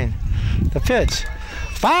wind. The pitch.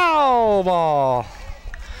 Foul ball.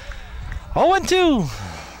 0-2.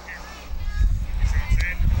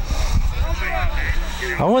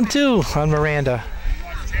 0-2 on Miranda.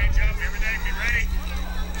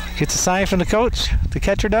 Gets a sign from the coach. The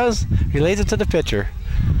catcher does. Relays it to the pitcher.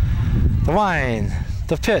 The wind.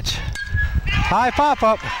 The pitch. High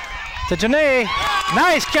pop-up to Janae.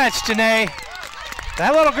 Nice catch, Janae.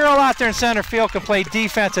 That little girl out there in center field can play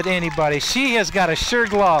defense at anybody. She has got a sure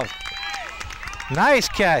glove. Nice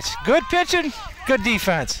catch. Good pitching, good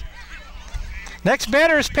defense. Next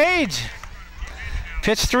batter is Paige.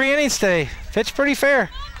 Pitched 3 innings today. Pitched pretty fair.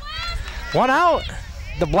 1 out.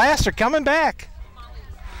 The Blast are coming back.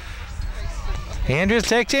 Andrews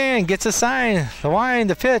takes in, gets a sign. The wind,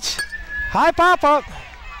 the pitch. High pop-up.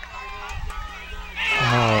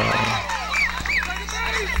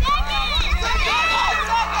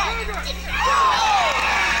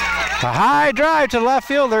 A high drive to the left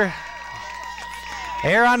fielder.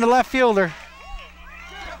 Air on the left fielder.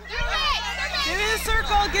 Get in the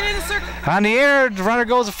circle, get in the circle. On the air, the runner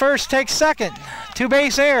goes to first, takes second.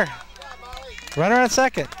 2-base air. Runner on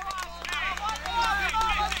second.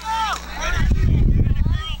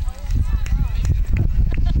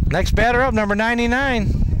 Next batter up, number 99.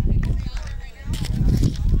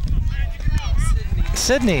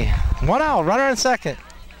 Sydney. 1 out, runner on second.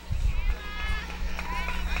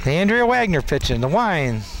 Andrea Wagner pitching. The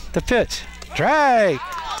wind, the pitch. Strike.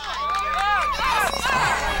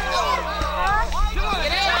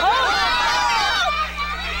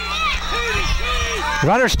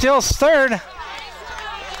 Runner still third.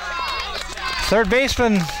 Third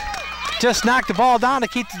baseman just knocked the ball down to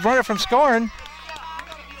keep the runner from scoring.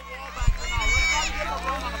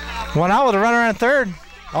 One out with a runner on third.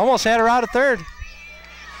 Almost had her out at third.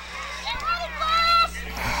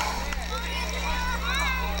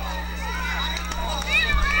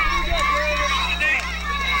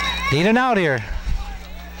 Need an out here.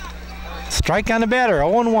 Strike on the batter,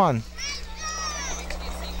 0-1.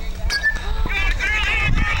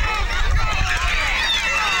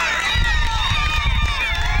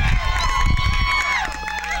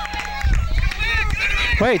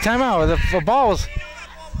 Wait, timeout. The ball was...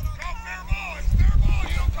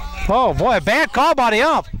 Oh boy, bad call by the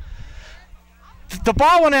ump. The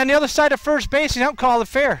ball went on the other side of first base and the ump called it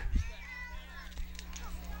fair.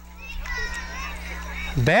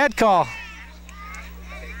 Bad call.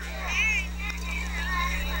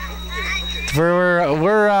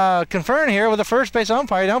 We're conferring here with the first base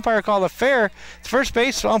umpire. The umpire called it fair. The first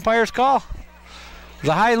base umpire's call.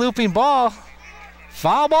 The high looping ball.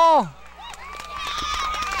 Foul ball.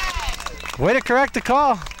 Way to correct the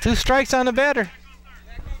call. 2 strikes on the batter.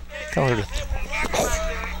 Tell her to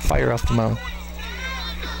fire off the mound.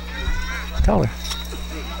 Tell her.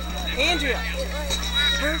 Andrea,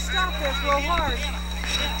 first stop there, throw hard.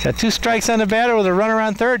 Got 2 strikes on the batter with a runner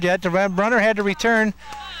on third yet. The runner had to return.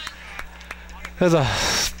 There's a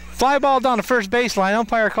fly ball down the first baseline.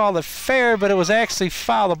 Umpire called it fair, but it was actually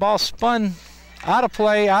foul. The ball spun out of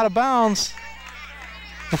play, out of bounds,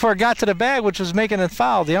 before it got to the bag, which was making it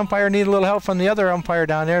foul. The umpire needed a little help from the other umpire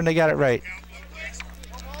down there, and they got it right.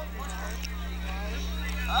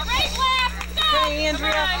 Hey,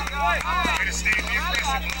 Andrea.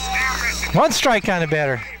 1 strike on the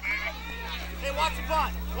batter. Hey, watch the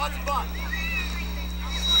bunt. Watch the bunt.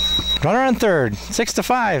 Runner on third,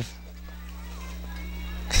 6-5.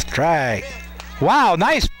 Strike. Wow,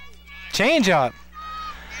 nice change up.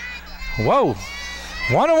 Whoa.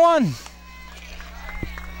 1-1.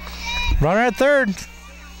 Runner at third.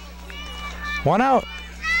 1 out.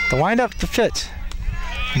 The wind up, the pitch.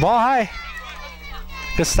 Ball high.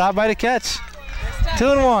 Good stop by the catch.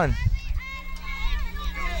 2-1.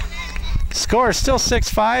 Score is still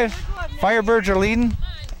 6-5. Firebirds are leading.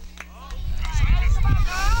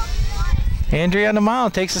 Andrea on the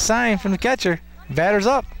mound takes a sign from the catcher. Batter's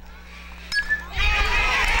up.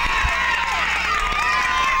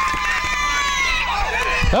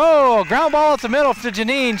 Oh, ground ball at the middle to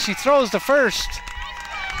Janine. She throws to first.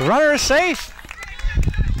 The runner is safe.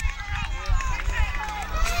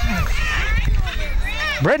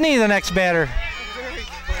 Brittany, the next batter.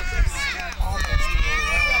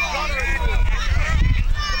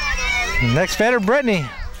 Next batter, Brittany.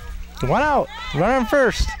 1 out. Runner on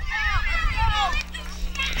first.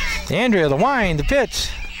 Andrea, the wind, the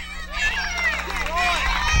pitch.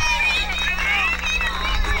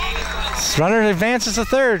 Runner advances to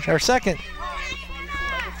third, or second.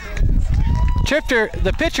 Tripped her,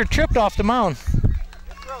 the pitcher tripped off the mound.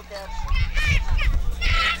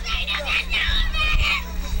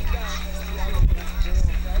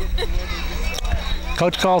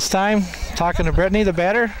 Coach calls time, talking to Brittany, the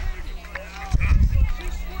batter.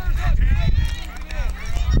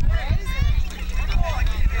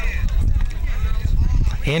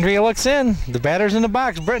 Andrea looks in. The batter's in the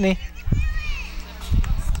box, Brittany.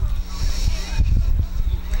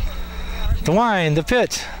 The wind, the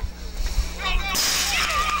pitch.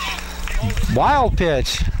 Wild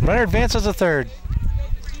pitch. Runner advances to third.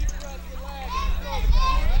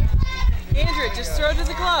 Andrea, just throw to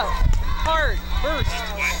the glove. Hard, burst.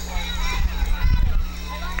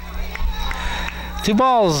 2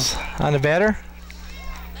 balls on the batter.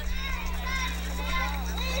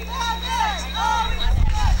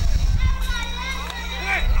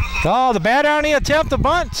 Oh, the batter on the attempt to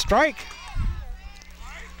bunt. Strike.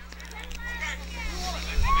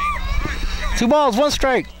 2 balls, 1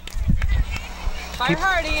 strike. Fire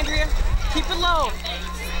hard, Andrea. Keep it low.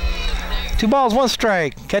 2 balls, 1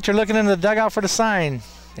 strike. Catcher looking into the dugout for the sign.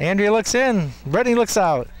 Andrea looks in. Brittany looks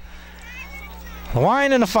out. The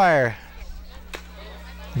wind and the fire.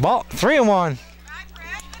 Ball, 3-1.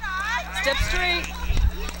 Step straight.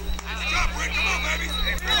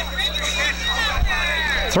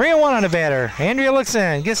 3-1 on the batter. Andrea looks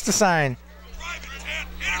in, gets the sign.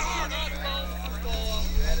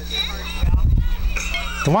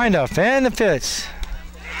 The windup and the pitch.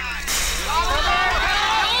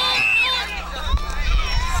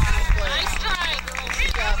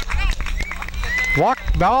 Walk,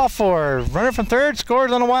 ball forward. Runner from third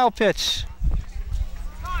scores on a wild pitch.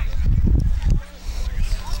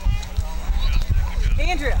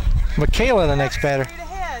 Andrea. Michaela, the next batter. Straight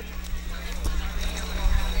ahead.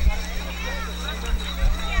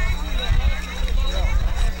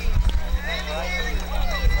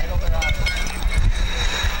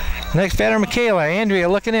 Next batter, Michaela. Andrea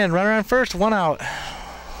looking in. Runner on first, 1 out.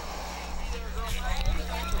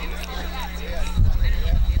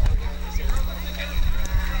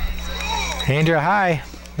 Andrea high.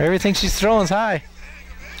 Everything she's throwing is high.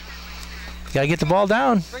 Gotta get the ball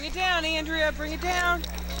down. Bring it down, Andrea. Bring it down.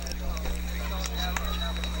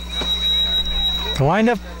 Wind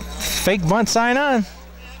up. Fake bunt sign on.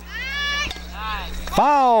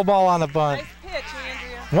 Foul ball on the bunt. Nice pitch,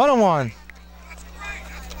 Andrea. 1-1.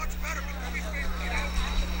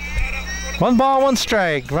 1 ball, 1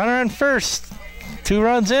 strike. Runner on first. 2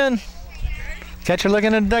 runs in. Catcher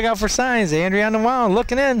looking in the dugout for signs. Andrea on the mound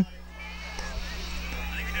looking in.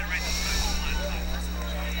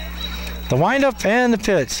 The windup and the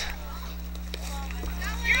pitch.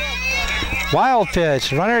 Wild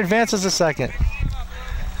pitch. Runner advances to second.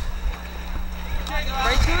 Right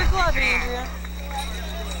to her glove, Andrea.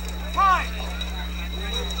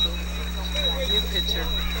 New pitcher.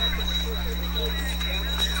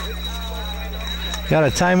 Got a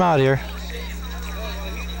timeout here.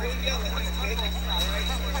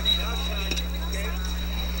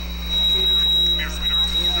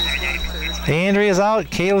 Andrea's out.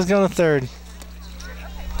 Kayla's going to third.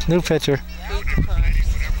 New pitcher.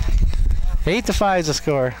 8-5 is the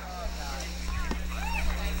score.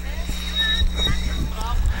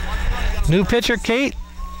 New pitcher, Kate.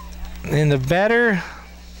 And the batter,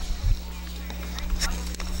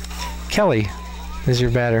 Kelly, is your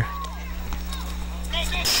batter.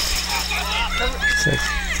 6.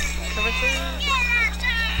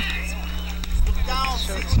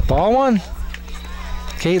 Ball 1.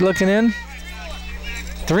 Kate looking in.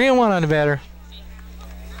 3-1 on the batter.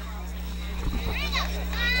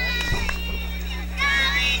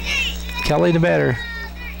 Kelly the batter.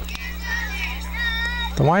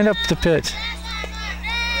 The windup, the pitch.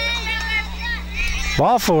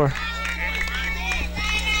 Ball 4.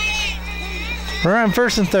 We're on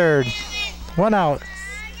first and third. 1 out.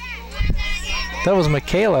 That was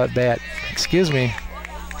Michaela at bat. Excuse me.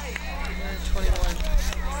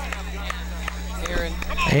 21.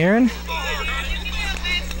 Aaron.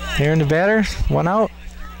 Aaron the batter. 1 out.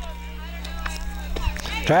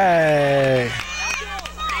 Try.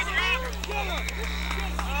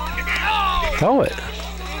 Throw it.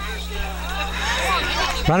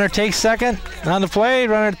 Runner takes second on the play.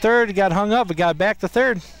 Runner third. Got hung up, but got back to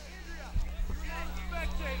third.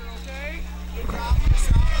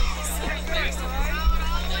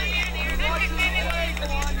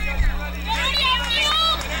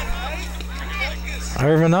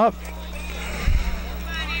 Irvin up.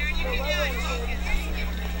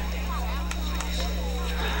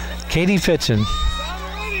 Katie pitching.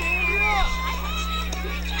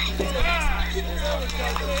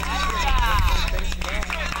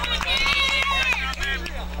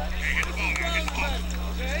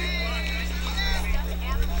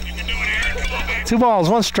 Two balls,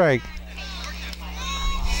 1 strike.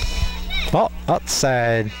 Ball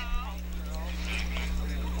outside.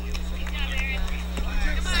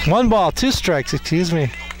 1 ball, 2 strikes, excuse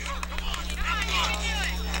me.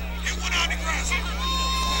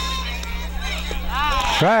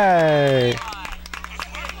 Try.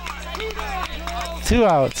 2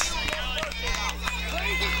 outs.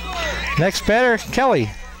 Next batter, Kelly.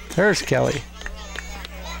 There's Kelly.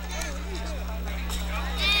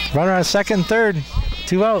 Runner on second and third.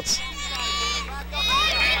 2 outs.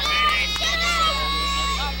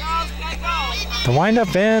 The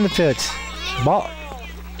windup and the pitch. Ball.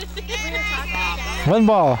 1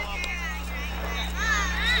 ball.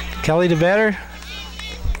 Kelly the batter.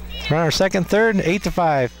 Runner second, third,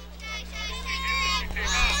 8-5.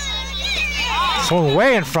 Swung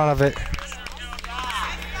way in front of it.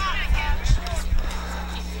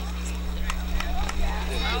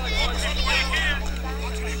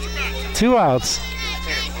 Two outs.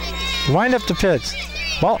 Wind up the pitch.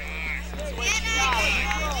 Ball.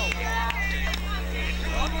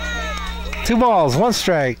 2 balls, 1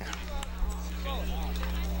 strike.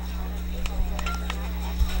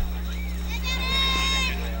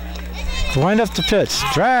 Wind up the pitch.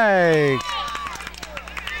 Strike.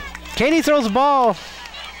 Katie throws the ball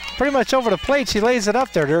pretty much over the plate. She lays it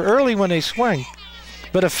up there. They're early when they swing,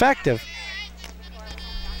 but effective.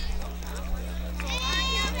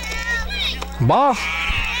 Ball.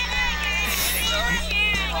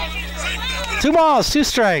 2 balls, 2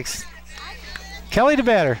 strikes. Kelly the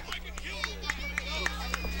batter.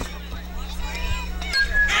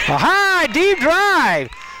 A high, deep drive.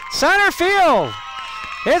 Center field.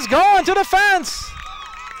 It's going to the fence.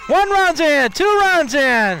 1 run's in, 2 runs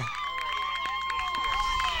in.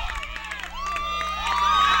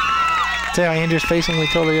 See how Andrew's facing we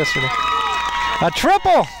told her yesterday. A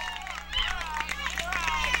triple.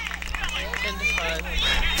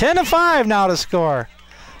 10-5 now to score.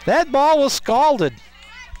 That ball was scalded.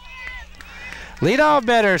 Leadoff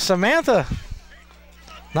batter, Samantha.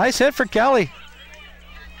 Nice hit for Kelly.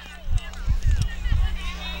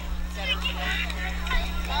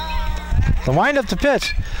 The windup to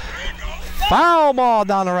pitch. Foul ball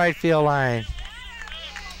down the right field line.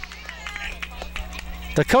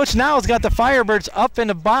 The coach now has got the Firebirds up in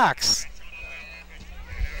the box.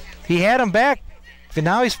 He had them back, and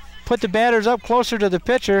now he's put the batters up closer to the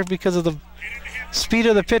pitcher because of the speed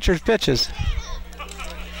of the pitcher's pitches.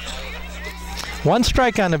 1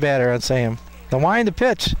 strike on the batter on Sam. The wind to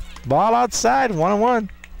pitch. Ball outside, 1-1.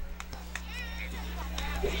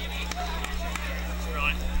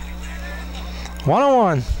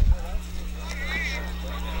 One-on-one.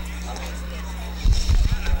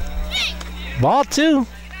 Ball 2.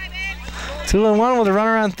 2-1 with a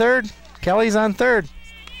runner on third. Kelly's on third.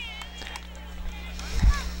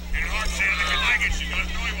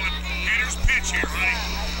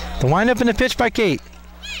 The windup and the pitch by Kate.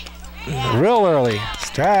 Real early.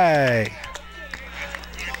 Strike.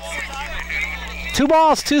 2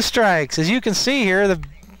 balls, 2 strikes. As you can see here, the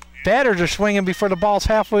batters are swinging before the ball's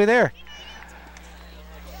halfway there.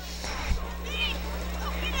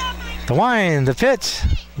 The wind, the pitch,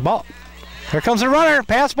 ball. Here comes the runner.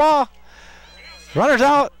 Pass ball. Runner's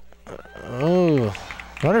out. Oh,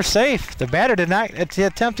 runner's safe. The batter did not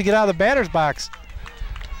attempt to get out of the batter's box.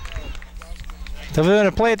 If they were going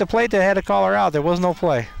to play at the plate, they had to call her out. There was no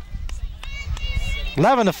play.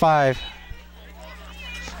 11-5.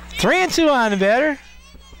 3-2 on the batter.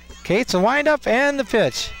 Kate's a windup and the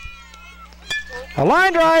pitch. A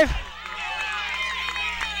line drive.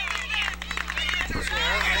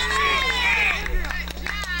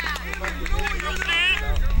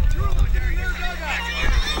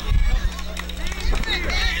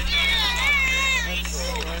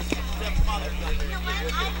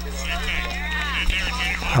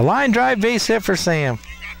 A line drive base hit for Sam.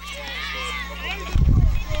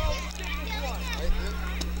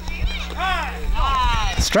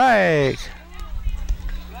 Strike.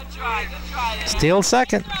 Steal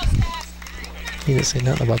second. He didn't say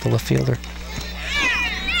nothing about the left fielder.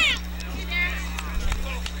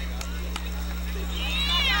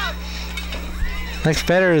 Next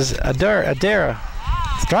batter is Adara.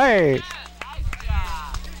 Strike.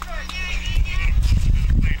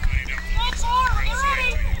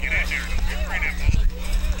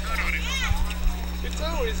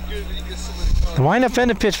 The windup and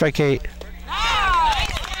the pitch by Kate.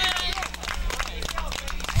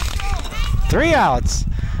 3 outs.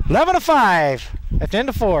 11-5 at the end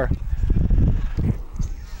of 4.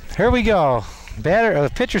 Here we go. Batter, the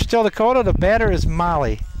pitcher's still Dakota. The batter is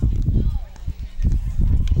Molly.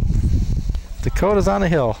 Dakota's on the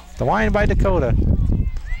hill. The wind by Dakota.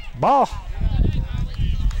 Ball.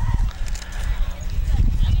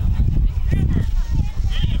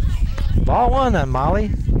 Ball 1 on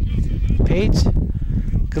Molly. Paige,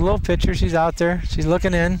 good little pitcher. She's out there. She's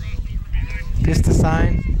looking in. Gets the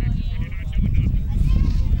sign.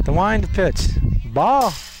 The wind to pitch.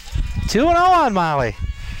 Ball. 2-0 on Molly.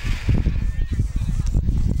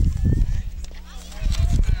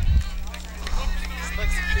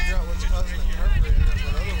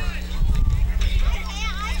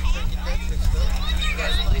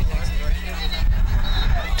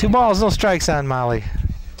 Two balls, no strikes on Molly.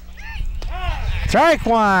 Strike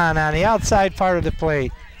 1 on the outside part of the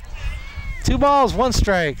plate. 2 balls, 1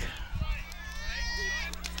 strike.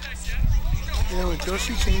 You know, when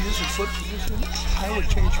Josie changes her foot position, I would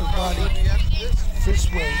change her body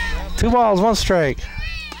this way. 2 balls, 1 strike.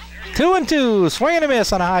 2-2, swing and a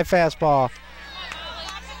miss on a high fastball.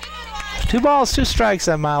 2 balls, 2 strikes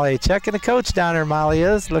on Molly. Checking the coach down there, Molly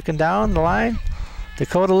is. Looking down the line.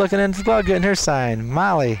 Dakota looking into the glove, getting her sign.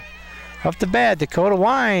 Molly up the bat. Dakota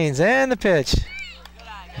winds and the pitch.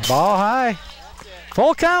 Ball high.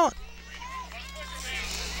 Full count.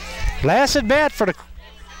 Last at bat for the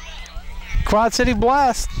Quad City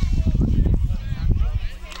Blast.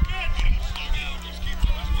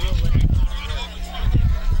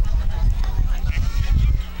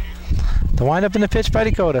 The windup in the pitch by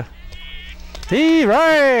Dakota.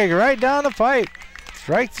 Right down the pipe.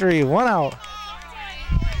 Strike 3, 1 out.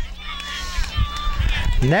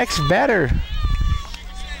 Next batter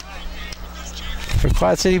for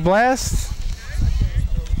Quad City Blast,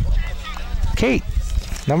 Kate,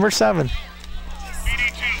 number 7.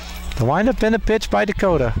 The windup and the pitch by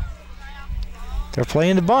Dakota. They're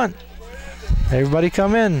playing the bunt. Everybody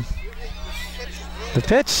come in. The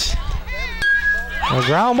pitch. A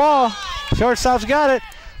ground ball. Shortstop's got it.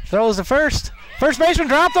 Throws the first. First baseman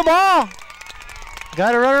dropped the ball.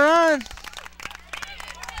 Got a runner on.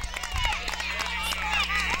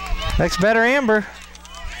 Next batter, Amber.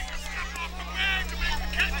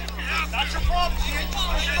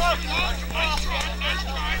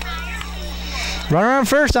 Runner on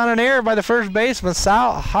first on an error by the first baseman.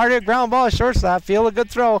 Hard hit ground ball, shortstop. Field a good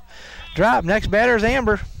throw. Drop. Next batter is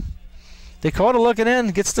Amber. Dakota looking in,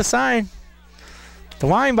 gets the sign. The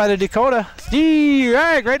line by the Dakota.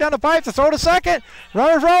 Right down the pipe. The throw to second.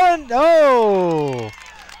 Runner's rolling. Oh,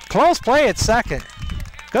 close play at second.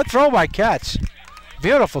 Good throw by Catch.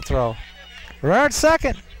 Beautiful throw. Runner at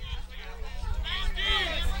second.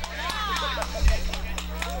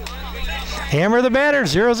 Hammer the batter,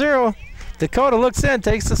 0-0. Dakota looks in,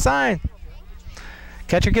 takes the sign.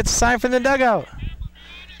 Catcher gets the sign from the dugout.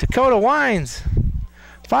 Dakota winds,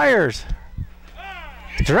 fires.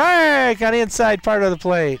 Strike on the inside part of the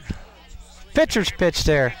plate. Pitcher's pitch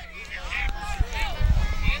there.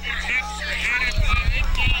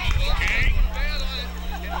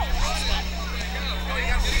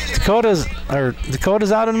 Dakota's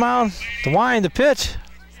out on the mound. The wind, the pitch.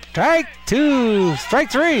 Strike two,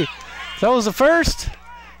 strike three. Throws the first,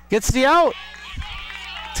 gets the out.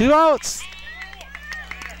 2 outs.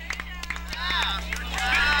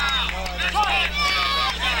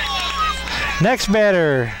 Next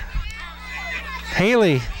batter,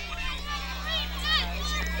 Haley.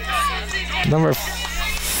 Number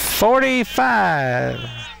 45.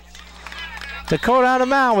 Dakota on the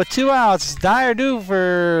mound with 2 outs. Dire due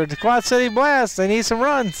for the Quad City Blast. They need some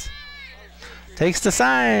runs. Takes the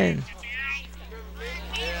sign.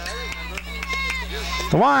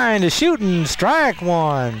 The wind is shooting. Strike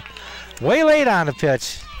one. Way late on the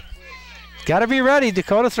pitch. Got to be ready.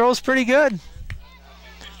 Dakota throws pretty good.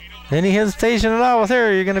 Any hesitation at all with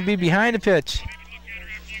her, you're going to be behind the pitch.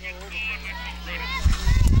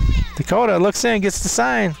 Dakota looks in, gets the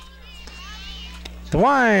sign. The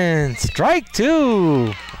wind. Strike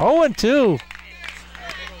two. 0-2.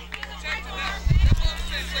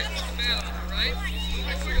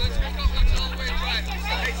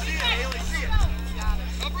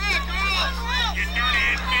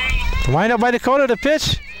 The wind up by Dakota to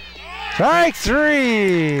pitch. Strike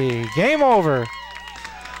three. Game over.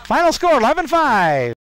 Final score 11-5.